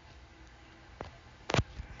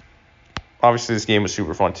 Obviously, this game was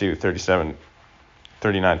super fun, too.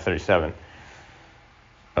 39-37.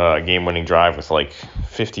 Game-winning drive with,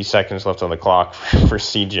 50 seconds left on the clock for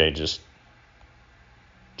CJ.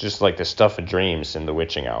 Just like the stuff of dreams in the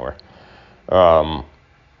witching hour. I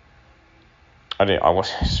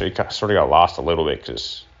sort of got lost a little bit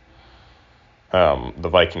because the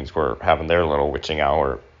Vikings were having their little witching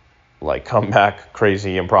hour comeback,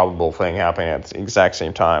 crazy, improbable thing happening at the exact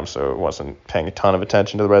same time, so it wasn't paying a ton of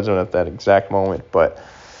attention to the red zone at that exact moment. But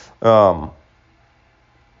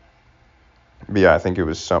yeah, I think it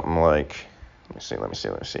was something like, let me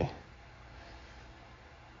see.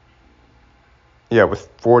 Yeah, with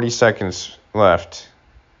 40 seconds left,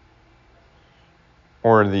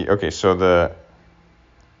 so the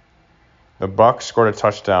Bucs scored a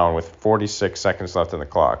touchdown with 46 seconds left on the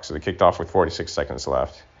clock, so they kicked off with 46 seconds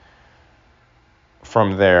left.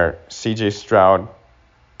 From there, C.J. Stroud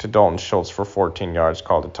to Dalton Schultz for 14 yards,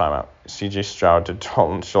 called a timeout. C.J. Stroud to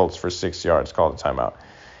Dalton Schultz for 6 yards, called a timeout.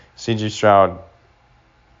 C.J. Stroud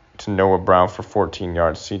to Noah Brown for 14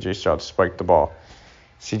 yards. C.J. Stroud spiked the ball.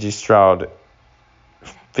 C.J. Stroud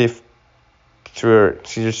to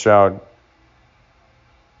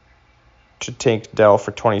Tank Dell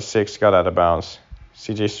for 26, got out of bounds.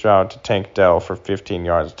 C.J. Stroud to Tank Dell for 15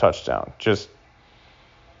 yards, touchdown. Just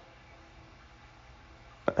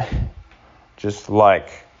like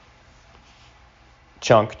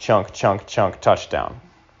chunk, touchdown.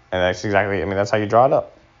 And that's that's how you draw it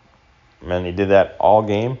up. And he did that all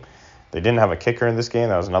game. They didn't have a kicker in this game.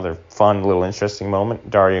 That was another fun, little interesting moment.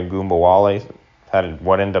 Dario Gumbawale had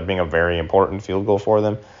what ended up being a very important field goal for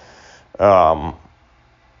them.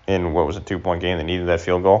 In what was a 2-point game, they needed that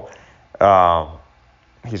field goal.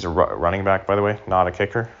 He's a running back, by the way, not a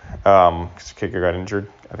kicker. Because the kicker got injured.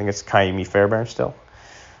 I think it's Kaimi Fairbairn still.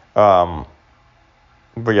 But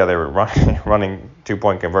yeah, they were running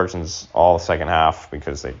 2-point conversions all second half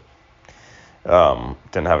because they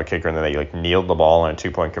didn't have a kicker, and then they kneeled the ball on a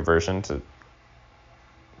 2-point conversion to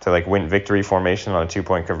win victory formation on a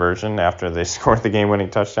 2-point conversion after they scored the game-winning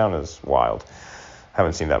touchdown. Is wild.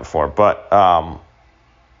 Haven't seen that before, but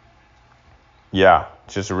yeah,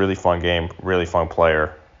 it's just a really fun game, really fun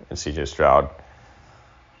player in C.J. Stroud.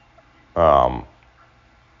 Fun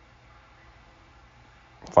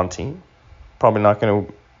team. Probably not going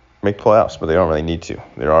to make playoffs, but they don't really need to.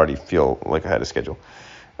 They already feel like ahead of schedule.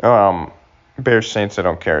 Bears Saints, I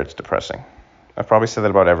don't care. It's depressing. I've probably said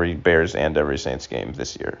that about every Bears and every Saints game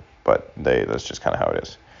this year, but that's just kind of how it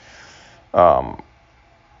is.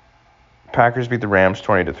 Packers beat the Rams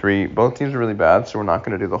 20-3. Both teams are really bad, so we're not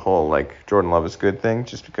going to do the whole Jordan Love is good thing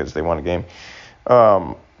just because they won a game.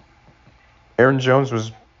 Aaron Jones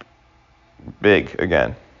was big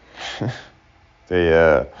again.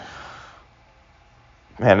 They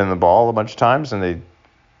handed him the ball a bunch of times, and they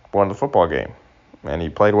won the football game. And he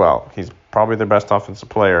played well. He's probably their best offensive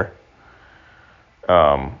player.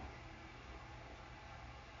 And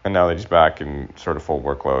now that he's back in sort of full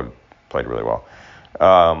workload, played really well.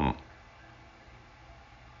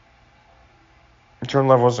 Jordan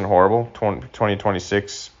Love wasn't horrible.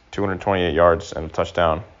 20-26, 228 yards and a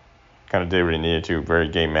touchdown. Kind of did what he needed to. Very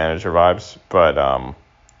game manager vibes. But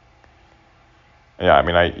Yeah, I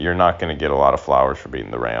mean, you're not going to get a lot of flowers for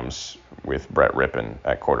beating the Rams with Brett Rippon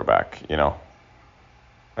at quarterback,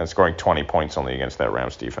 And scoring 20 points only against that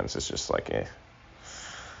Rams defense is just like, eh.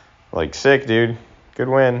 Like, sick, dude. Good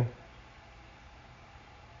win.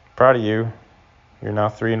 Proud of you. You're now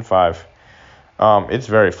 3-5. It's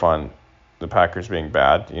very fun. The Packers being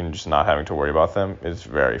bad, just not having to worry about them is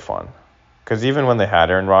very fun. Because even when they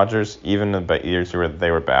had Aaron Rodgers, even the years where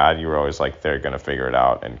they were bad, you were always like, they're going to figure it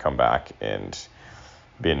out and come back and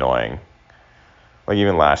be annoying. Like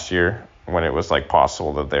even last year when it was like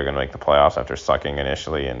possible that they were going to make the playoffs after sucking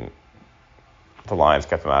initially and the Lions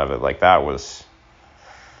kept them out of it, like that was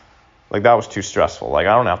too stressful. Like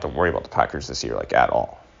I don't have to worry about the Packers this year like at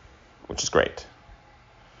all, which is great.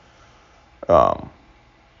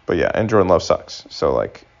 But yeah, and Jordan Love sucks. So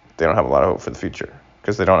like they don't have a lot of hope for the future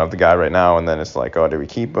because they don't have the guy right now. And then it's like, oh, do we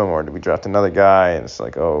keep him or do we draft another guy? And it's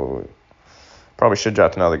like, oh, probably should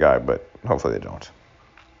draft another guy, but hopefully they don't.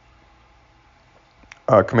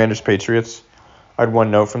 Commanders Patriots. I had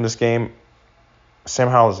one note from this game. Sam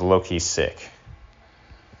Howell is low-key sick.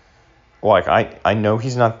 Like I know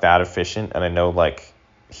he's not that efficient, and I know like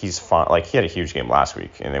he's fine. Like he had a huge game last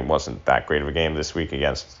week, and it wasn't that great of a game this week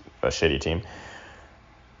against a shitty team.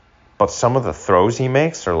 But some of the throws he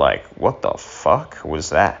makes are like, what the fuck was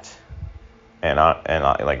that? And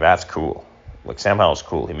I like that's cool. Like Sam Howell's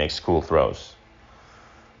cool. He makes cool throws.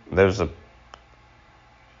 There's the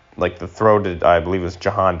throw to I believe it was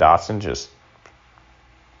Jahan Dotson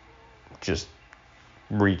just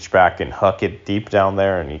reach back and huck it deep down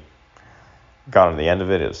there, and he got on the end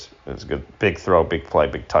of it. It was a good big throw, big play,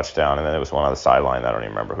 big touchdown, and then there was one on the sideline. I don't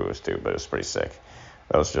even remember who it was to, but it was pretty sick.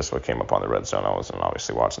 That was just what came up on the red zone. I wasn't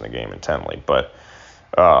obviously watching the game intently, but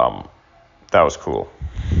that was cool.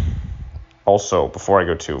 Also, before I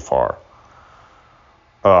go too far,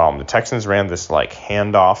 the Texans ran this like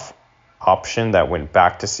handoff option that went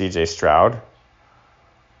back to CJ Stroud,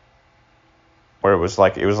 where it was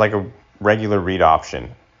like a regular read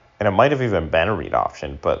option, and it might have even been a read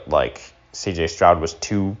option, but like CJ Stroud was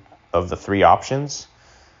 2 of the 3 options,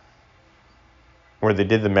 where they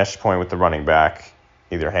did the mesh point with the running back,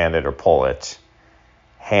 either hand it or pull it,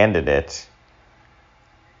 handed it,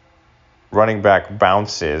 running back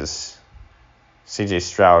bounces, CJ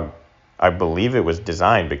Stroud, I believe it was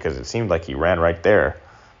designed because it seemed like he ran right there.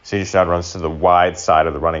 CJ Stroud runs to the wide side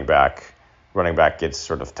of the running back. Running back gets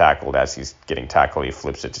sort of tackled. As he's getting tackled, he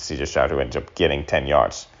flips it to CJ Stroud, who ends up getting 10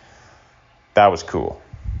 yards. That was cool.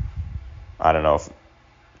 I don't know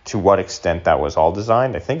to what extent that was all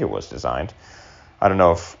designed. I think it was designed. I don't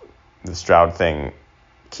know if the Stroud thing,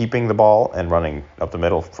 keeping the ball and running up the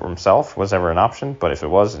middle for himself, was ever an option. But if it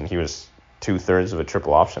was, and he was 2/3 of a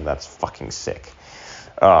triple option, that's fucking sick.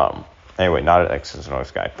 Anyway, not an X's and O's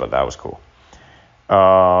guy, but that was cool.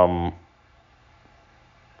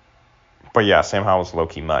 But yeah, Sam Howell's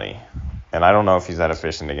low-key money. And I don't know if he's that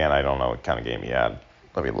efficient again. I don't know what kind of game he had.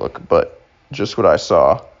 Let me look. But just what I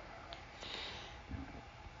saw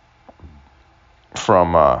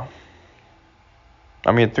from,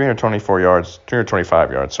 325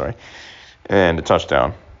 yards, and a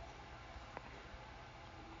touchdown.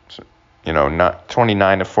 So, not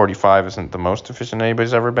 29 to 45 isn't the most efficient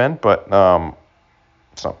anybody's ever been, but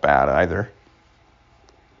it's not bad either.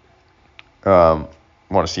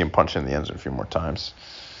 Want to see him punch in the end zone a few more times.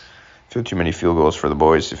 Feel too many field goals for the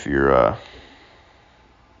boys if you're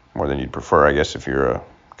more than you'd prefer, I guess, if you're a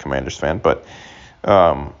Commanders fan. But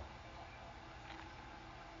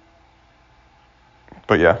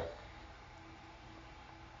yeah.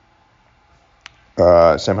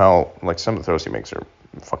 Somehow, like some of the throws he makes are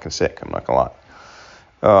fucking sick. I'm not gonna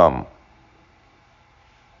lie.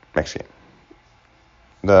 Next game.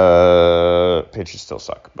 The Patriots still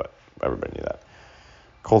suck, but everybody knew that.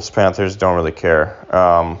 Colts Panthers, don't really care.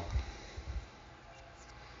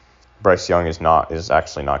 Bryce Young is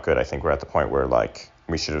actually not good. I think we're at the point where like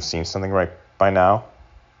we should have seen something right by now.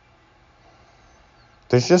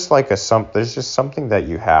 There's just something that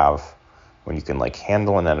you have when you can like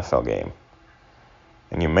handle an NFL game.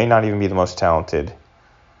 And you may not even be the most talented,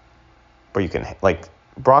 but you can like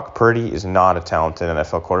Brock Purdy is not a talented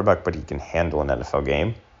NFL quarterback, but he can handle an NFL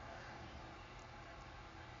game.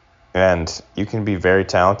 And you can be very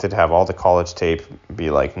talented, have all the college tape, be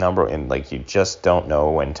like and like you just don't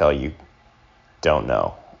know until you don't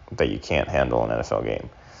know that you can't handle an NFL game.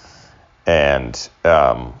 And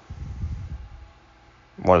one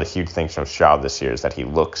of the huge things from Stroud this year is that he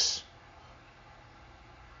looks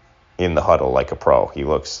in the huddle like a pro. He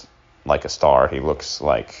looks like a star. He looks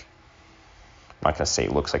like, I'm not going to say he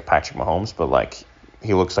looks like Patrick Mahomes, but like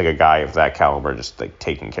he looks like a guy of that caliber just like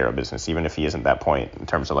taking care of business, even if he isn't that point in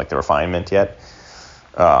terms of like the refinement yet.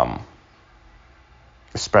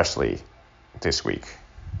 Especially this week.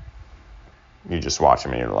 You just watch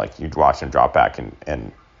him and you're like, you watch him drop back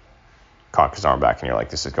and cock his arm back and you're like,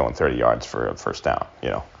 this is going 30 yards for a first down,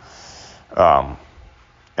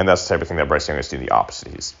 And that's the type of thing that Bryce Young is doing the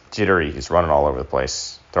opposite. He's jittery, he's running all over the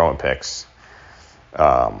place, throwing picks,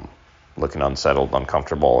 looking unsettled,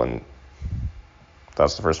 uncomfortable, and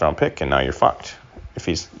that's the first round pick, and now you're fucked if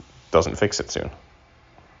he doesn't fix it soon.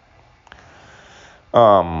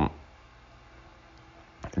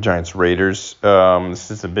 Giants Raiders.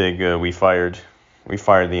 This is a big. We fired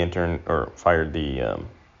the intern, or fired the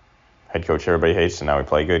head coach everybody hates, and now we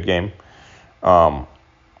play a good game. And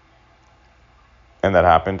that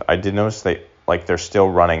happened. I did notice they're still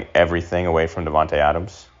running everything away from Devontae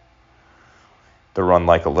Adams. They run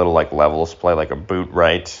like a little levels play, like a boot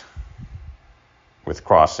right with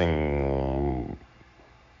crossing,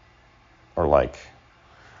 or I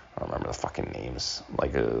don't remember the fucking names,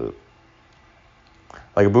 like a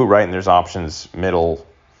boot right, and there's options middle,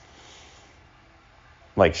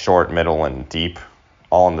 like short, middle, and deep,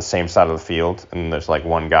 all on the same side of the field, and there's like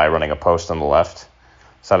one guy running a post on the left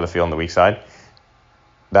side of the field on the weak side.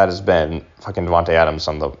 That has been fucking Devontae Adams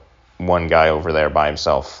on the one guy over there by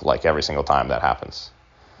himself, like every single time that happens.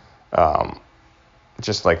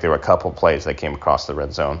 Just like there were a couple plays that came across the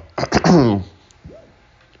red zone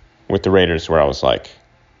with the Raiders where I was like,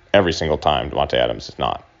 every single time Devontae Adams is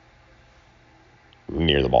not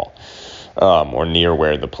near the ball, or near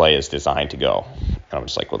where the play is designed to go. And I'm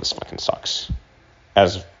just like, well, this fucking sucks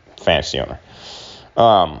as a fantasy owner.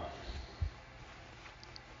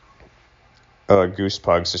 Goose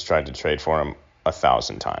Pugs has tried to trade for him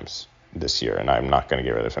 1,000 times this year, and I'm not going to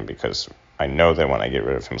get rid of him because I know that when I get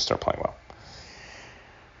rid of him, he'll start playing well.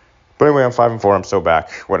 But anyway, I'm 5-4. I'm so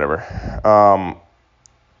back. Whatever.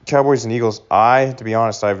 Cowboys and Eagles. To be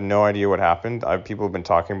honest, I have no idea what happened. People have been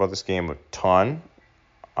talking about this game a ton.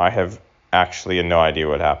 I have actually no idea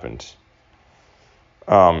what happened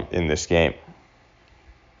in this game.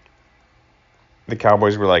 The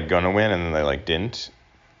Cowboys were like gonna win, and then they like didn't.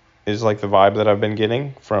 Is like the vibe that I've been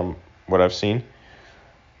getting from what I've seen.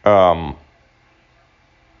 But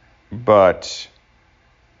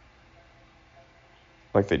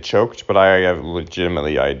like they choked, but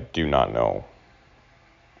I do not know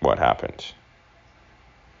what happened.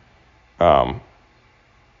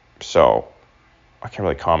 So I can't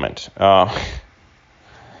really comment. But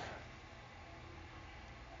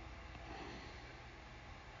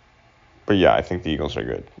yeah, I think the Eagles are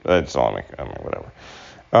good. That's all whatever.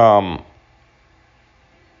 I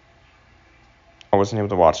wasn't able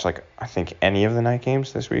to watch I think any of the night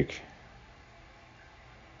games this week.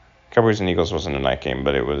 Cowboys and Eagles wasn't a night game,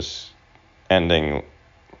 but it was ending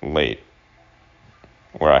late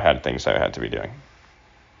where I had things I had to be doing.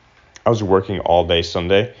 I was working all day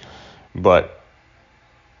Sunday, but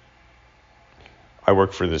I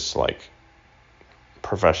work for this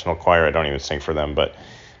professional choir. I don't even sing for them, but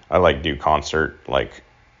I do concert, I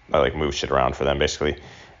move shit around for them basically.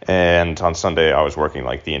 And on Sunday I was working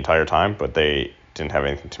the entire time, but they didn't have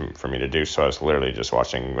anything for me to do, so I was literally just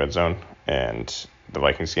watching Red Zone and the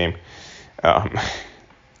Vikings game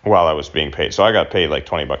while I was being paid. So I got paid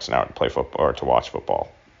 $20 an hour to play football or to watch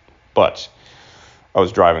football. But I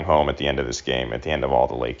was driving home at the end of this game, at the end of all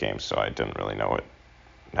the late games, so I didn't really know what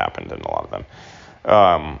happened in a lot of them.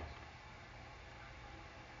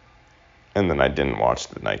 And then I didn't watch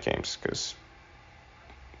the night games because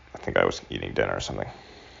I think I was eating dinner or something.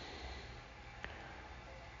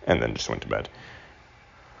 And then just went to bed.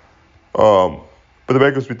 But the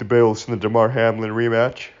Bengals beat the Bills in the DeMar Hamlin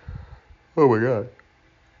rematch. Oh my God.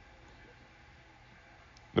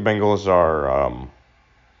 The Bengals are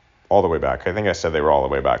all the way back. I think I said they were all the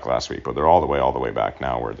way back last week, but they're all the way back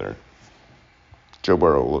now where Joe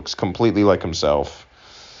Burrow looks completely like himself.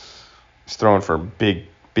 He's throwing for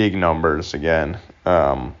big numbers again.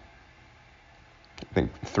 I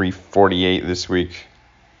think 348 this week.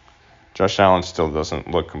 Josh Allen still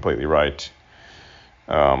doesn't look completely right.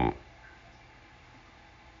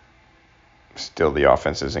 Still the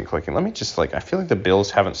offense isn't clicking. Let me just I feel like the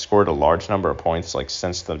Bills haven't scored a large number of points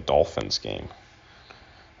since the Dolphins game.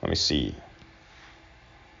 Let me see.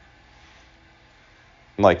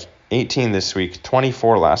 18 this week,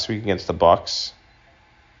 24 last week against the Bucs.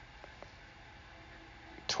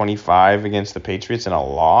 25 against the Patriots in a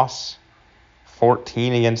loss.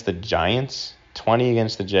 14 against the Giants. 20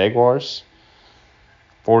 against the Jaguars.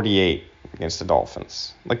 48 against the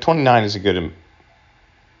Dolphins. 29 is a good.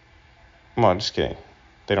 Well, just kidding.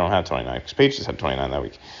 They don't have 29 because Patriots had 29 that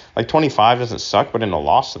week. 25 doesn't suck, but in a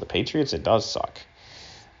loss to the Patriots, it does suck.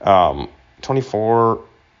 24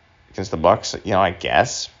 against the Bucks, I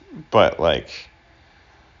guess. But, like,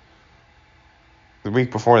 the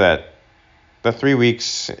week before that, the 3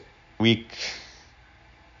 weeks, weeks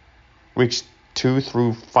 2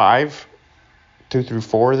 through 4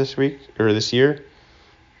 this week, or this year,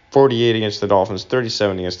 48 against the Dolphins,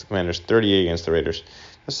 37 against the Commanders, 38 against the Raiders.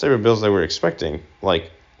 That's the type of Bills they were expecting.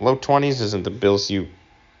 Like, low 20s isn't the Bills you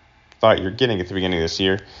thought you're getting at the beginning of this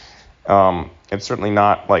year. It's certainly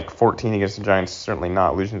not like 14 against the Giants, certainly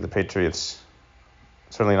not losing to the Patriots,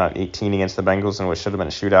 certainly not 18 against the Bengals in what should have been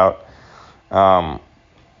a shootout.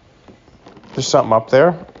 There's something up there,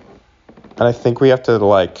 and I think we have to,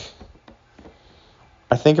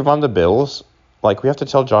 I think if I'm the Bills, we have to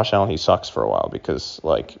tell Josh Allen he sucks for a while because,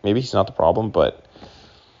 maybe he's not the problem, but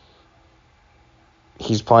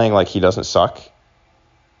he's playing like he doesn't suck,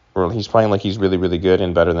 or he's playing like he's really, really good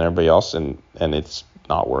and better than everybody else, and it's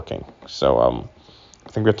not working. So I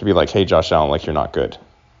think we have to be like, hey, Josh Allen, you're not good.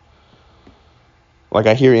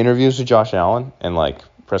 I hear interviews with Josh Allen and,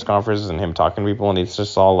 press conferences and him talking to people, and it's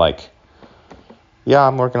just all yeah,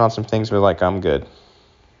 I'm working on some things, but, I'm good.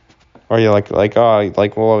 Or you're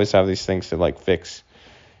we'll always have these things to, fix.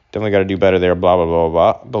 Definitely got to do better there, blah, blah, blah,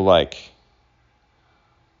 blah, blah. But,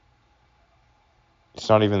 it's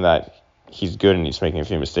not even that he's good and he's making a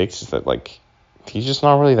few mistakes. It's that, he's just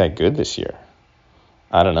not really that good this year.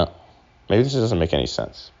 I don't know. Maybe this doesn't make any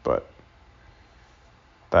sense, but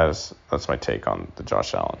that's my take on the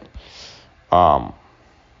Josh Allen.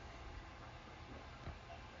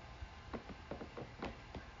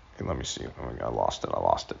 Let me see. Oh my God, I lost it. I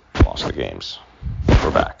lost the games.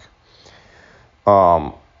 We're back.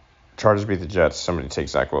 Chargers beat the Jets. Somebody take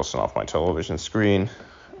Zach Wilson off my television screen.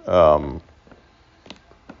 The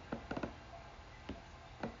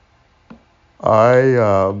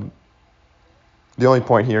only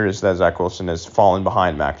point here is that Zach Wilson has fallen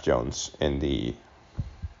behind Mac Jones in the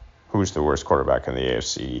who's the worst quarterback in the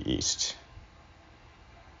AFC East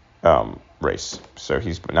race. So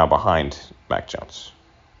he's now behind Mac Jones,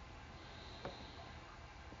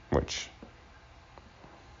 which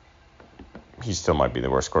he still might be the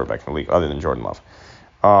worst quarterback in the league other than Jordan Love.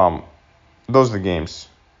 Those are the games.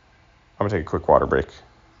 I'm going to take a quick water break.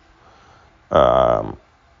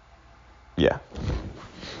 Yeah.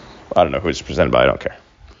 I don't know who it's presented by. I don't care.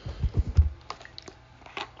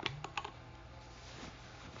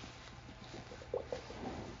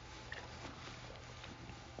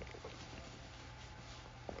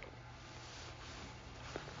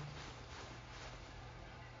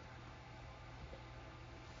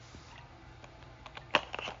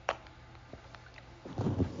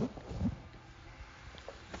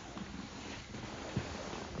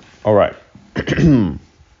 All right.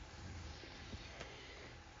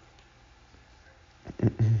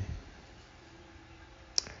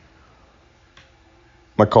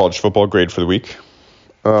 My college football grade for the week.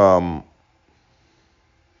 I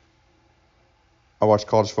watched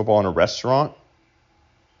college football in a restaurant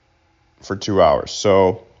for 2 hours.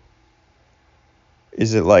 So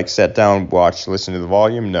is it sit down, watch, listen to the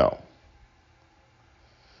volume? No.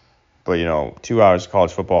 But, 2 hours of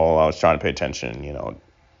college football, I was trying to pay attention,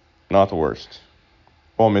 not the worst.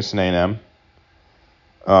 Ole Miss and A&M,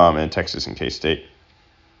 and Texas and K-State.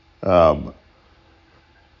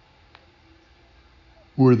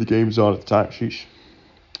 Were the games on at the time? Sheesh.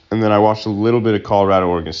 And then I watched a little bit of Colorado,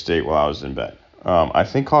 Oregon State while I was in bed. I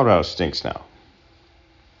think Colorado stinks now.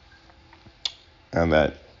 And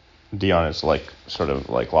that Dion has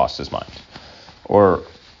lost his mind. Or,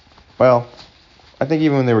 well, I think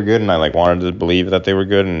even when they were good and I wanted to believe that they were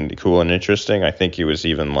good and cool and interesting, I think it was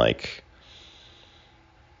even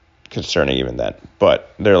concerning even then.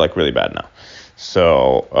 But they're really bad now.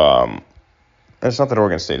 So, it's not that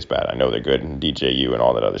Oregon State's bad. I know they're good and DJU and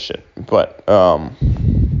all that other shit. But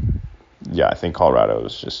yeah, I think Colorado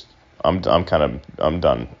is just I'm done.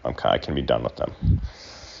 I can be done with them.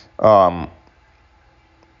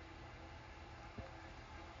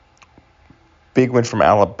 Big win from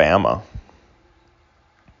Alabama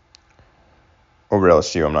over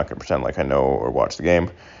LSU. I'm not going to pretend like I know or watch the game.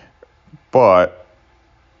 But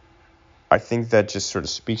I think that just sort of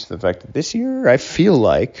speaks to the fact that this year I feel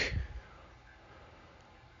like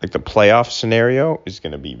the playoff scenario is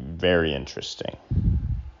going to be very interesting.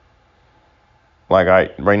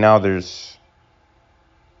 Right now there's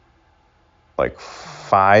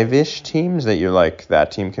 5-ish teams that you're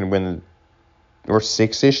that team can win, or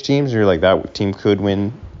 6-ish teams you're that team could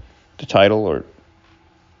win the title, or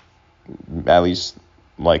at least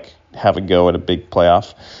have a go at a big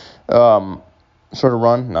playoff sort of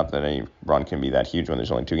run. Not that any run can be that huge when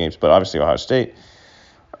there's only 2 games, but obviously Ohio State.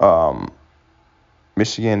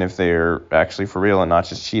 Michigan, if they're actually for real and not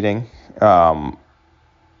just cheating.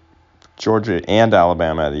 Georgia and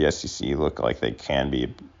Alabama, the SEC, look like they can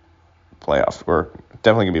be playoff, or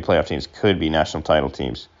definitely going to be playoff teams, could be national title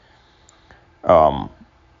teams.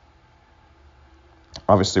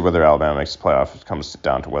 Obviously, whether Alabama makes the playoff comes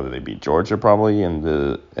down to whether they beat Georgia probably in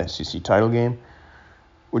the SEC title game,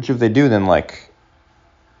 which if they do, then, like,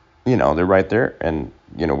 you know, they're right there. And,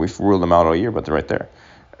 you know, we've ruled them out all year, but they're right there.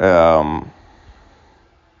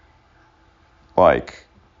 Like,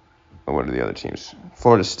 what are the other teams?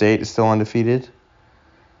 Florida State is still undefeated.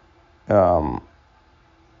 Do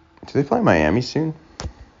they play Miami soon? I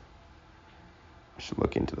should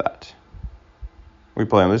look into that. We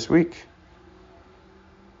play them this week.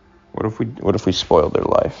 What if we spoiled their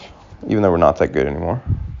life? Even though we're not that good anymore.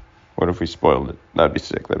 What if we spoiled it? That'd be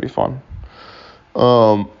sick. That'd be fun.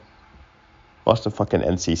 Lost to fucking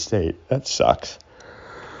NC State. That sucks.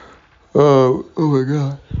 Oh my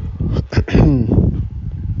god.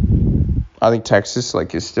 I think Texas,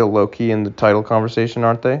 like, is still low key in the title conversation,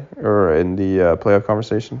 aren't they? Or in the playoff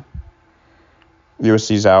conversation.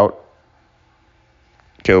 USC's out.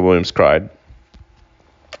 Caleb Williams cried.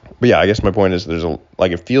 But yeah, I guess my point is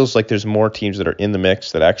it feels like there's more teams that are in the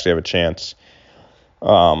mix that actually have a chance.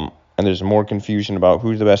 And there's more confusion about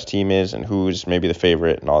who the best team is and who's maybe the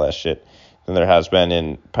favorite and all that shit than there has been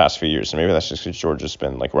in past few years. And maybe that's just because Georgia's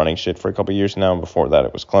been, like, running shit for a couple of years now. And before that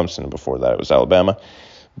it was Clemson, and before that it was Alabama.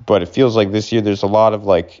 But it feels like this year there's a lot of,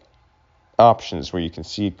 like, options where you can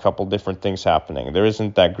see a couple different things happening. There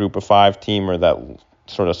isn't that group of 5 team or that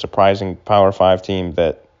sort of surprising Power 5 team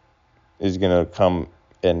that is going to come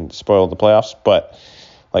and spoil the playoffs. But,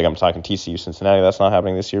 like, I'm talking TCU, Cincinnati, that's not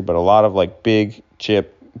happening this year. But a lot of, like, big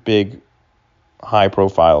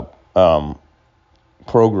high-profile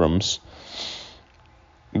programs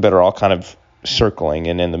that are all kind of circling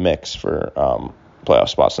and in the mix for playoff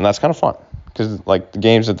spots. And that's kind of fun because, like, the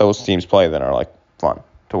games that those teams play then are, like, fun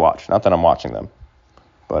to watch. Not that I'm watching them.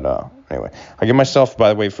 But anyway, I give myself, by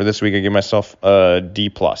the way, for this week, I give myself a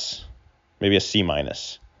D+, maybe a C-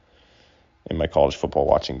 in my college football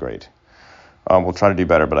watching grade. We'll try to do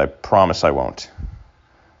better, but I promise I won't.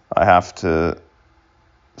 I have to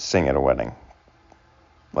sing at a wedding,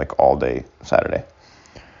 like, all day Saturday.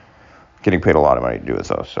 Getting paid a lot of money to do it,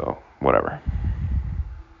 though, so whatever.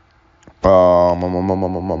 All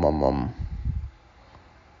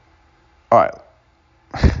right.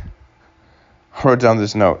 I wrote down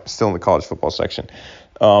this note, still in the college football section,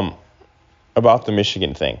 about the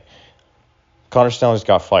Michigan thing. Connor Stalions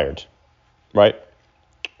got fired, right?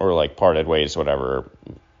 Or, like, parted ways, whatever.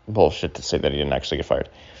 Bullshit to say that he didn't actually get fired.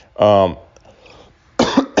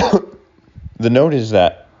 The note is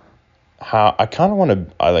that how I kind of want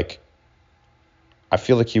to, I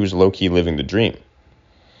feel like he was low-key living the dream.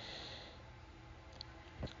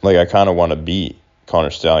 Like, I kind of want to be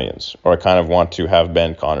Connor Stalions, or I kind of want to have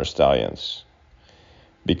been Connor Stalions.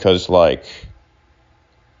 Because, like,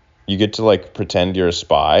 you get to, like, pretend you're a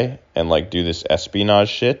spy and, like, do this espionage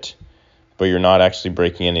shit, but you're not actually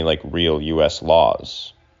breaking any, like, real U.S.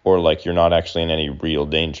 laws, or, like, you're not actually in any real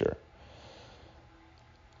danger.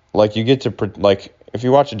 Like, you get to, like, if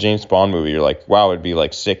you watch a James Bond movie, you're like, wow, it'd be,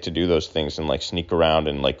 like, sick to do those things and, like, sneak around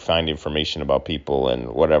and, like, find information about people and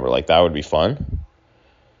whatever. Like, that would be fun.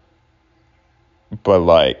 But,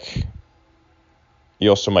 like, you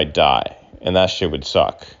also might die, and that shit would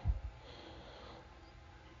suck.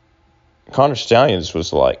 Connor Stalions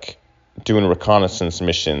was, like, doing reconnaissance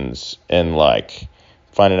missions and, like,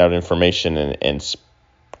 finding out information and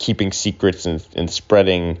keeping secrets and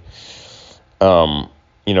spreading,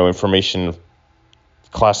 information,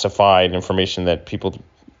 classified information that people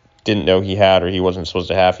didn't know he had or he wasn't supposed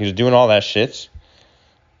to have. He was doing all that shit,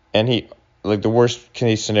 and he, like, the worst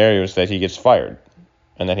case scenario is that he gets fired,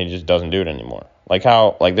 and then he just doesn't do it anymore. Like,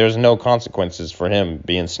 how, like, there's no consequences for him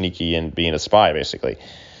being sneaky and being a spy, basically.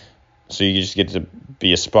 So you just get to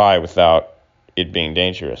be a spy without it being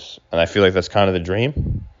dangerous. And I feel like that's kind of the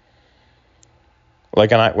dream.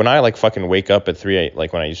 Like, when I like fucking wake up at 3 a.m.,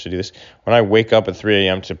 like when I used to do this, when I wake up at 3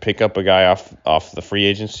 a.m. to pick up a guy off the free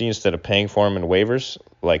agency instead of paying for him in waivers,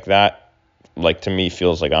 like that, like, to me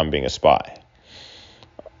feels like I'm being a spy.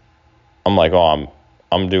 I'm like, oh,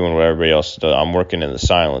 I'm doing what everybody else does. I'm working in the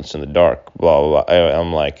silence, in the dark, blah, blah, blah.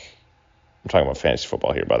 I'm talking about fantasy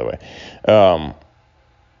football here, by the way.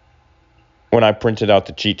 When I printed out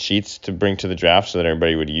the cheat sheets to bring to the draft so that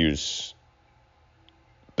everybody would use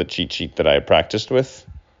the cheat sheet that I had practiced with,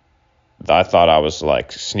 I thought I was,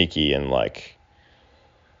 like, sneaky and, like,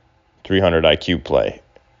 300 IQ play.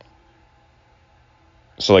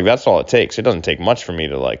 So, like, that's all it takes. It doesn't take much for me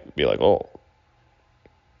to, like, be like, oh,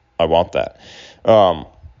 I want that. So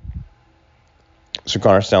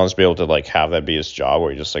Connor Stallions be able to like have that be his job,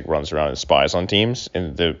 where he just like runs around and spies on teams.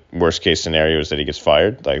 And the worst case scenario is that he gets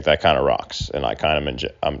fired. Like that kind of rocks, and I'm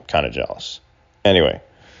kind of jealous. Anyway,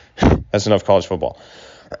 that's enough college football.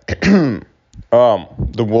 The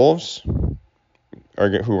Wolves are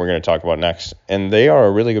who we're going to talk about next, and they are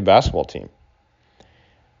a really good basketball team.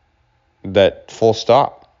 That full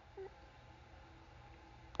stop.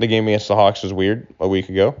 The game against the Hawks was weird a week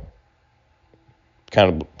ago.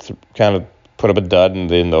 Kind of put up a dud in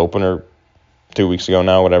the opener 2 weeks ago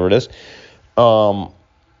now, whatever it is. They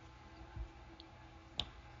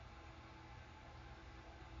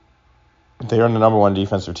are the number one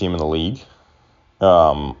defensive team in the league.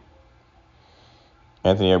 Anthony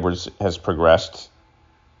Edwards has progressed.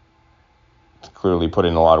 Clearly put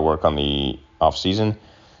in a lot of work on the offseason.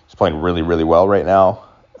 He's playing really, really well right now.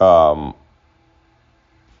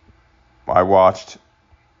 I watched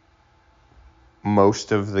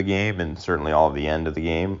most of the game and certainly all of the end of the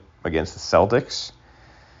game against the Celtics.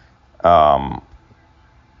 And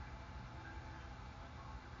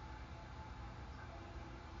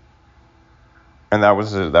that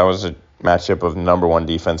was a matchup of number one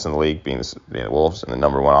defense in the league being the Wolves and the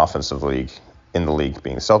number one offensive league in the league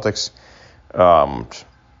being the Celtics.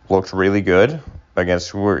 Looked really good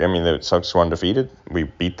against the Celtics were undefeated. We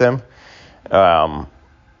beat them. The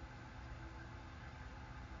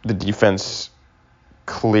defense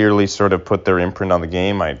clearly sort of put their imprint on the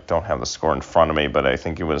game. I don't have the score in front of me, but I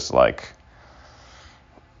think it was like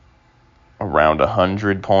around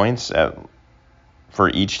 100 points for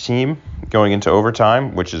each team going into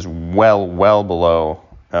overtime, which is well below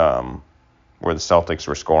where the Celtics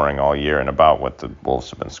were scoring all year and about what the Wolves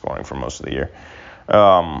have been scoring for most of the year.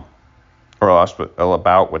 Or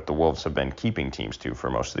about what the Wolves have been keeping teams to for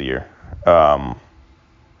most of the year.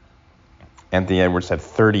 Anthony Edwards had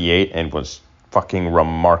 38 and was fucking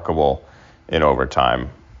remarkable in overtime.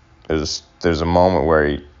 There's a moment where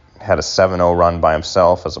he had a 7-0 run by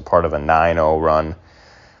himself as a part of a 9-0 run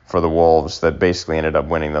for the Wolves that basically ended up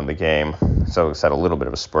winning them the game. So it's had a little bit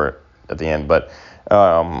of a spurt at the end. But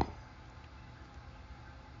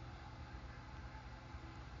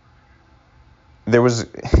there was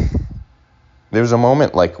a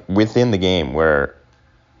moment like within the game where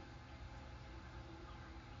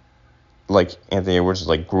like Anthony Edwards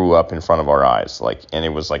like grew up in front of our eyes, like, and it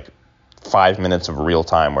was like 5 minutes of real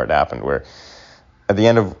time where it happened. Where at the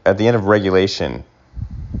end of regulation,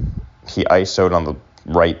 he ISO'd on the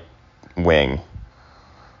right wing,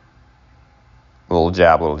 little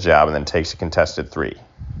jab, and then takes a contested three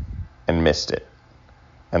and missed it,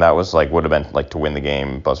 and that was like would have been like to win the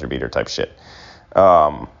game, buzzer beater type shit.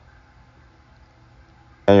 And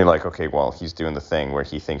you're like, okay, well, he's doing the thing where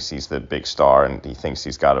he thinks he's the big star and he thinks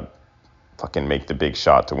he's got to fucking make the big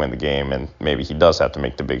shot to win the game, and maybe he does have to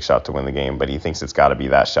make the big shot to win the game, but he thinks it's got to be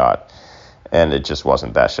that shot, and it just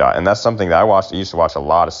wasn't that shot. And that's something that I watched. I used to watch a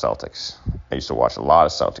lot of Celtics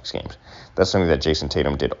games. That's something that Jason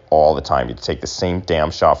Tatum did all the time. He'd take the same damn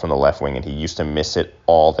shot from the left wing, and he used to miss it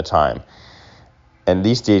all the time. And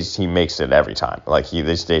these days, he makes it every time. Like,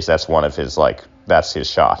 these days, that's one of his, like, that's his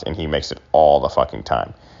shot, and he makes it all the fucking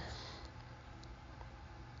time.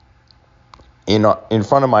 In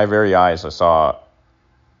front of my very eyes, I saw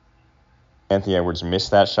Anthony Edwards miss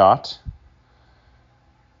that shot,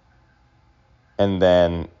 and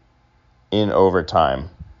then in overtime,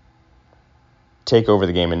 take over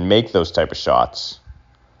the game and make those type of shots,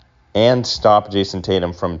 and stop Jason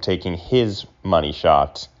Tatum from taking his money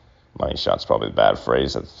shot. Money shot's probably a bad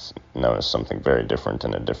phrase. It's known as something very different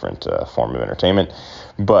in a different form of entertainment.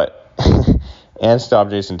 But, and stop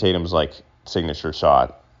Jason Tatum's, like, signature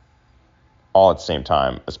shot all at the same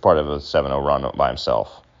time as part of a 7-0 run by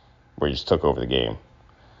himself, where he just took over the game.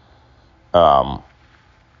 By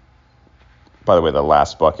the way, the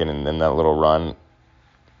last bucket and in that little run,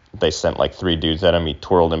 they sent like 3 dudes at him. He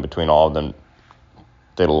twirled in between all of them,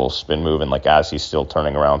 did a little spin move, and like as he's still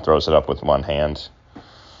turning around, throws it up with one hand.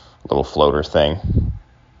 Little floater thing.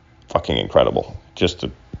 Fucking incredible. Just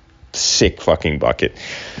a sick fucking bucket.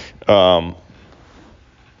 Yeah.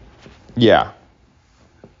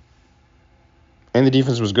 And the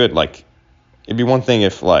defense was good. Like, it'd be one thing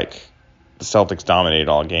if, like, the Celtics dominated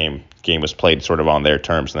all game. Game was played sort of on their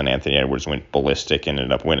terms, and then Anthony Edwards went ballistic and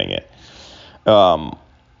ended up winning it. But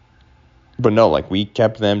no, like, we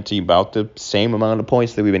kept them to about the same amount of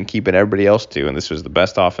points that we've been keeping everybody else to, and this was the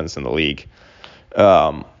best offense in the league.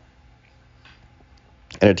 And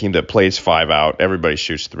a team that plays 5 out, everybody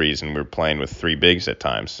shoots threes, and we're playing with 3 bigs at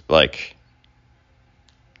times. Like,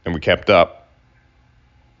 and we kept up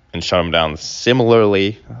and shut them down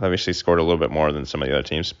similarly. Obviously scored a little bit more than some of the other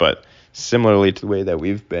teams, but similarly to the way that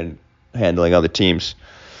we've been handling other teams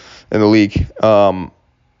in the league. And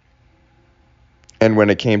when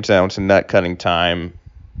it came down to net cutting time,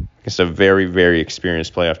 it's a very, very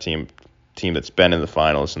experienced playoff team that's been in the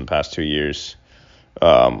finals in the past 2 years,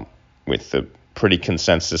 with the pretty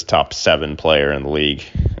consensus top 7 player in the league.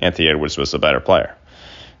 Anthony Edwards was the better player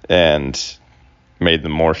and made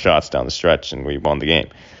them more shots down the stretch, and we won the game.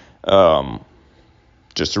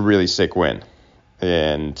 Just a really sick win.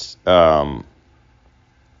 And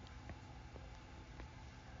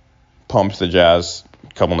pumped the Jazz a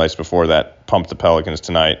couple nights before that, pumped the Pelicans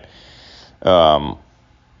tonight. Not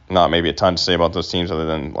maybe a ton to say about those teams other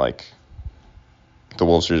than, like, the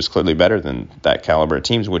Wolves are just clearly better than that caliber of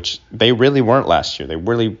teams, which they really weren't last year. They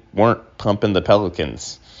really weren't pumping the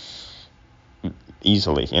Pelicans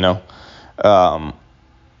easily, you know? But,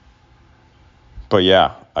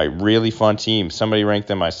 yeah, a really fun team. Somebody ranked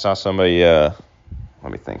them. I saw somebody, let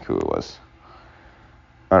me think who it was.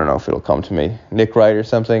 I don't know if it'll come to me. Nick Wright or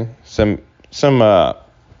something. Some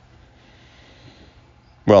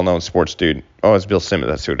well-known sports dude. Oh, it's Bill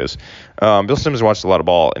Simmons. That's who it is. Bill Simmons watched a lot of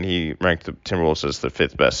ball, and he ranked the Timberwolves as the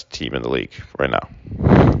 5th best team in the league right now.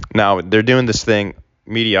 Now, they're doing this thing.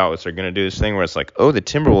 Media outlets are going to do this thing where it's like, oh, the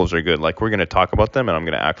Timberwolves are good. Like, we're going to talk about them, and I'm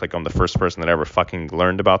going to act like I'm the first person that ever fucking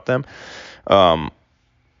learned about them.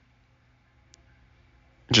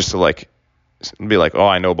 Just to, like, be like, oh,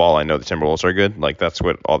 I know ball. I know the Timberwolves are good. Like, that's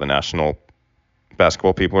what all the national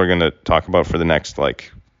basketball people are going to talk about for the next,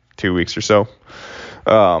 like, 2 weeks or so.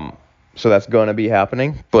 So that's going to be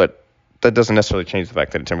happening, but that doesn't necessarily change the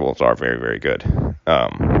fact that the Timberwolves are very, very good.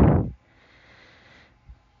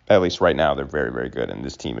 At least right now, they're very, very good, and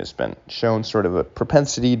this team has been shown sort of a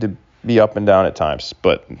propensity to be up and down at times,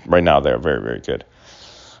 but right now they're very, very good.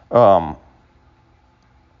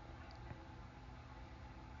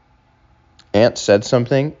 Ant said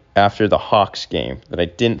something after the Hawks game that I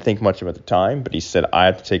didn't think much of at the time, but he said, I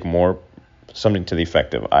have to take more, something to the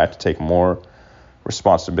effect of, I have to take more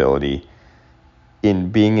responsibility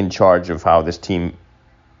in being in charge of how this team,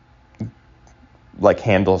 like,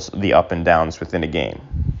 handles the up and downs within a game.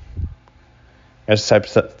 That's the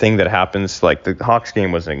type of thing that happens. Like, the Hawks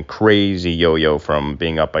game was a crazy yo-yo from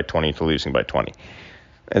being up by 20 to losing by 20.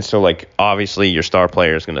 And so, like, obviously your star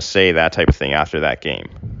player is going to say that type of thing after that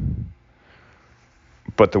game.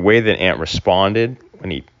 But the way that Ant responded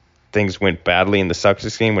when things went badly in the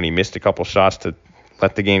Celtics game, when he missed a couple shots to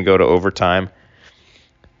let the game go to overtime,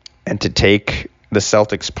 and to take the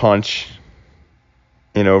Celtics punch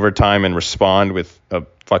in overtime and respond with a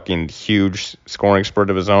fucking huge scoring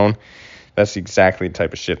spurt of his own, that's exactly the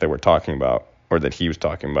type of shit that we're talking about, or that he was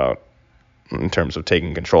talking about in terms of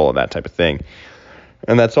taking control of that type of thing.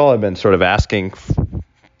 And that's all I've been sort of asking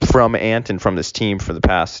from Ant and from this team for the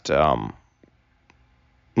past,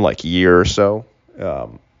 year or so,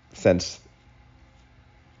 since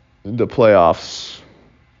the playoffs.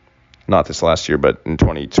 Not this last year, but in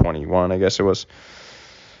 2021, I guess it was.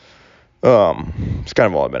 It's kind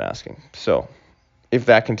of all I've been asking. So if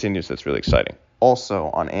that continues, that's really exciting. Also,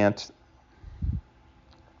 on Ant,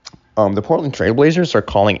 the Portland Trailblazers are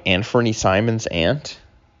calling Anthony Simons Ant.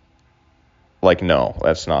 Like, no,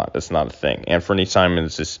 that's not a thing. Anthony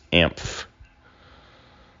Simons is Amph.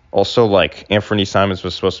 Also, like, Anthony Simons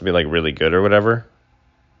was supposed to be, like, really good or whatever.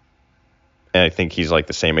 And I think he's, like,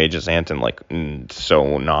 the same age as Ant and, like,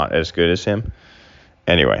 so not as good as him.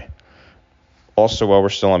 Anyway. Also, while we're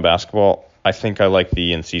still on basketball, I think I like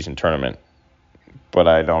the in-season tournament. But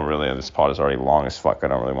I don't really, this pod is already long as fuck. I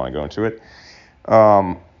don't really want to go into it.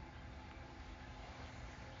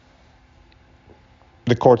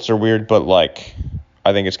 The courts are weird, but, like,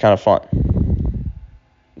 I think it's kind of fun.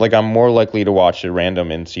 Like, I'm more likely to watch a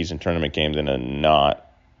random in-season tournament game than a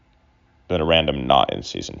random not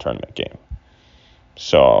in-season tournament game.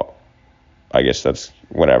 So, I guess that's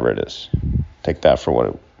whatever it is. Take that for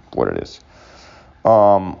what it is.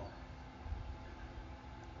 I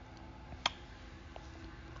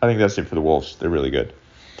think that's it for the Wolves. They're really good.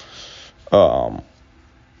 They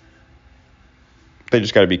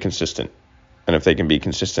just got to be consistent. And if they can be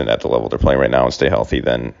consistent at the level they're playing right now and stay healthy,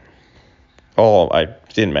 then... Oh, I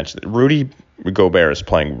didn't mention that. Rudy Gobert is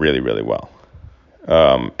playing really, really well.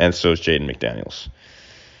 And so is Jaden McDaniels.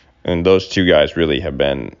 And those two guys really have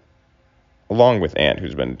been, along with Ant,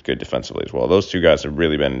 who's been good defensively as well, those two guys have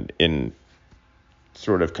really been in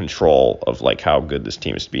sort of control of, like, how good this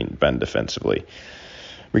team has been defensively.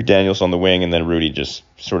 McDaniels on the wing, and then Rudy just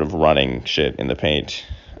sort of running shit in the paint.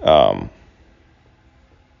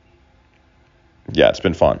 Yeah, it's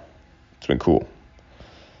been fun. It's been cool.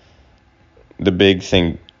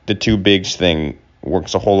 The two bigs thing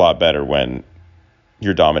works a whole lot better when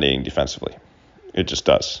you're dominating defensively. It just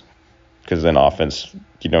does. Because then offense,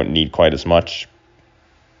 you don't need quite as much.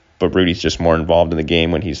 But Rudy's just more involved in the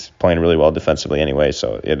game when he's playing really well defensively anyway.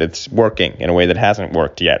 So it's working in a way that hasn't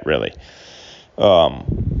worked yet, really.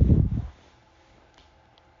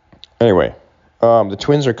 Anyway, the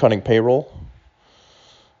Twins are cutting payroll,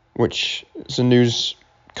 which is a news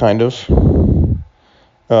kind of.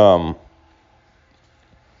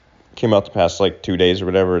 Came out the past 2 days or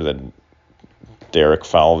whatever that Derek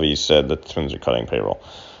Falvey said that the Twins are cutting payroll.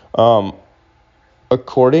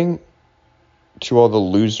 According to all the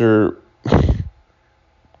loser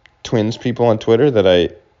Twins people on Twitter that I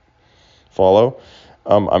follow,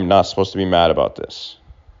 I'm not supposed to be mad about this.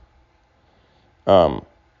 I've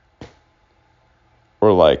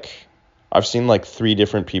seen 3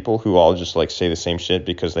 different people who all just say the same shit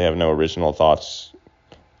because they have no original thoughts.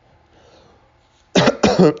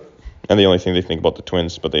 And the only thing they think about the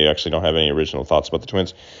Twins, but they actually don't have any original thoughts about the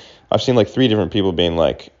Twins. I've seen 3 different people being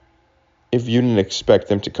if you didn't expect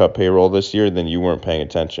them to cut payroll this year, then you weren't paying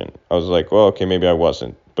attention. I was like, well, okay, maybe I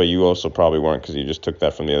wasn't. But you also probably weren't because you just took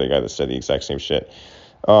that from the other guy that said the exact same shit.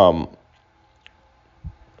 Well,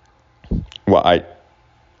 I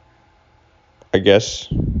guess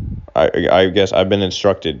I've been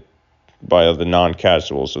instructed by the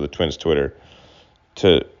non-casuals of the Twins Twitter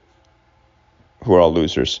who are all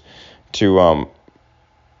losers to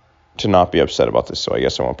not be upset about this. So I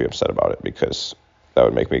guess I won't be upset about it because that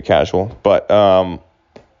would make me casual. But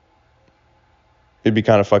it'd be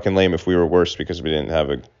kind of fucking lame if we were worse because we didn't have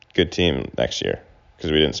a good team next year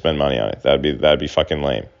because we didn't spend money on it. That'd be fucking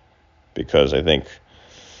lame because I think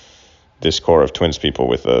this core of Twins people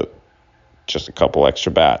with just a couple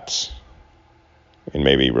extra bats and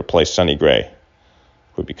maybe replace Sonny Gray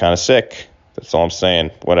would be kind of sick. That's all I'm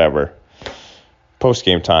saying. Whatever.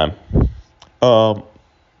 Post-game time.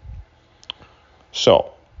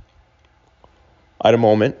 So, I had a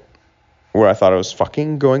moment where I thought I was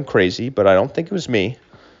fucking going crazy, but I don't think it was me.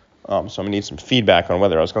 So I'm going to need some feedback on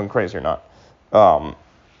whether I was going crazy or not.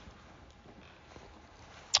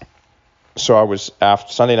 So I was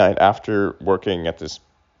Sunday night after working at this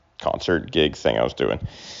concert gig thing I was doing,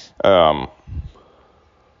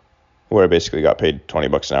 where I basically got paid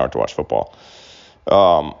 $20 an hour to watch football.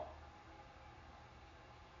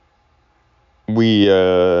 We,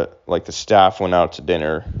 the staff went out to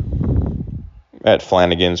dinner at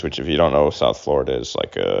Flanagan's, which if you don't know, South Florida is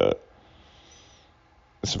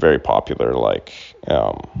it's a very popular,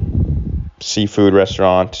 seafood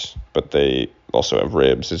restaurant, but they also have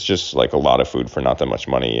ribs. It's just, a lot of food for not that much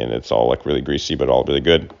money, and it's all, really greasy, but all really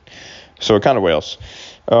good. So it kind of whales.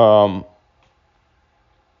 But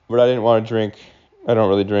I didn't want to drink. I don't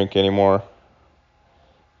really drink anymore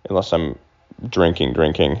unless I'm drinking.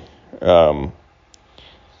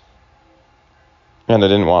 And I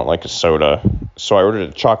didn't want, a soda. So I ordered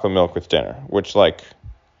a chocolate milk with dinner, which,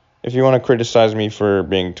 if you want to criticize me for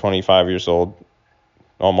being 25 years old,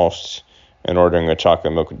 almost, and ordering a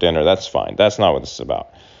chocolate milk with dinner, that's fine. That's not what this is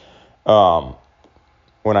about.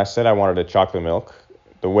 When I said I wanted a chocolate milk,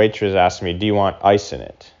 the waitress asked me, do you want ice in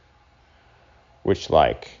it? Which,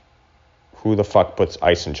 who the fuck puts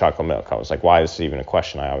ice in chocolate milk? I was like, why is this even a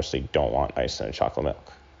question? I obviously don't want ice in a chocolate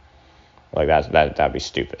milk. That'd be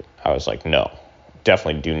stupid. I was like, no,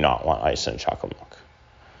 definitely do not want ice in chocolate milk.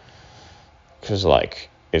 Because,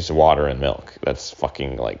 it's water and milk. That's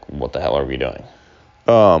fucking, what the hell are we doing?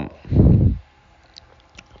 So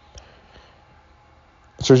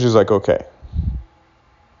she's like, okay.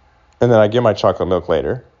 And then I get my chocolate milk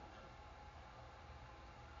later.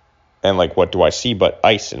 And, what do I see but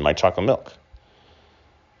ice in my chocolate milk?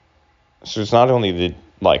 So it's not only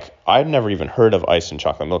I'd never even heard of ice in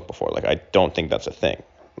chocolate milk before. I don't think that's a thing.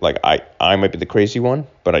 I might be the crazy one,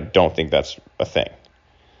 but I don't think that's a thing.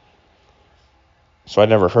 So I'd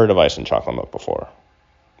never heard of ice in chocolate milk before.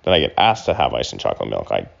 Then I get asked to have ice in chocolate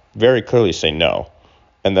milk. I very clearly say no.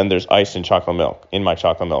 And then there's ice in chocolate milk, in my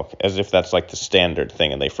chocolate milk, as if that's the standard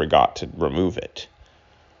thing and they forgot to remove it.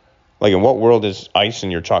 In what world is ice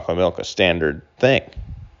in your chocolate milk a standard thing?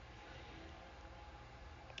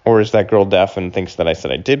 Or is that girl deaf and thinks that I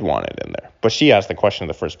said I did want it in there? But she asked the question in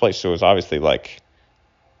the first place, so it was obviously,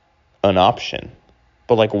 an option.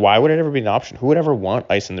 But, why would it ever be an option? Who would ever want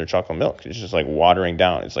ice in their chocolate milk? It's just, watering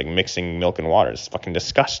down. It's mixing milk and water. It's fucking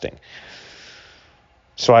disgusting.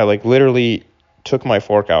 So I, literally took my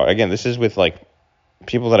fork out. Again, this is with,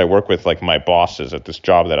 people that I work with, my bosses at this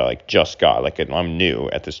job that I, just got. I'm new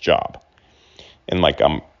at this job. And,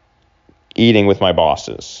 I'm eating with my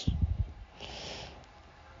bosses.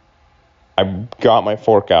 I got my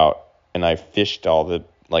fork out, and I fished all the,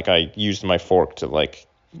 I used my fork to,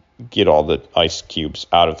 get all the ice cubes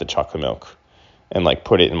out of the chocolate milk and like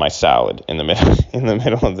put it in my salad in the middle in the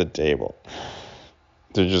middle of the table.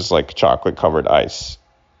 They're just like chocolate covered ice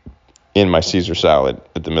in my Caesar salad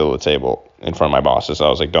at the middle of the table in front of my bosses. I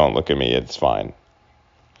was like, don't look at me, it's fine.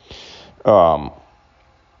 But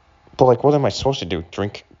like, what am I supposed to do?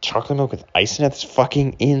 Drink chocolate milk with ice in it? It's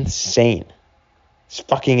fucking insane. It's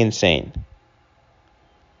fucking insane.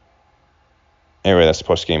 Anyway, that's the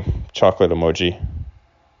post game. Chocolate emoji.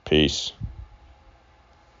 Peace.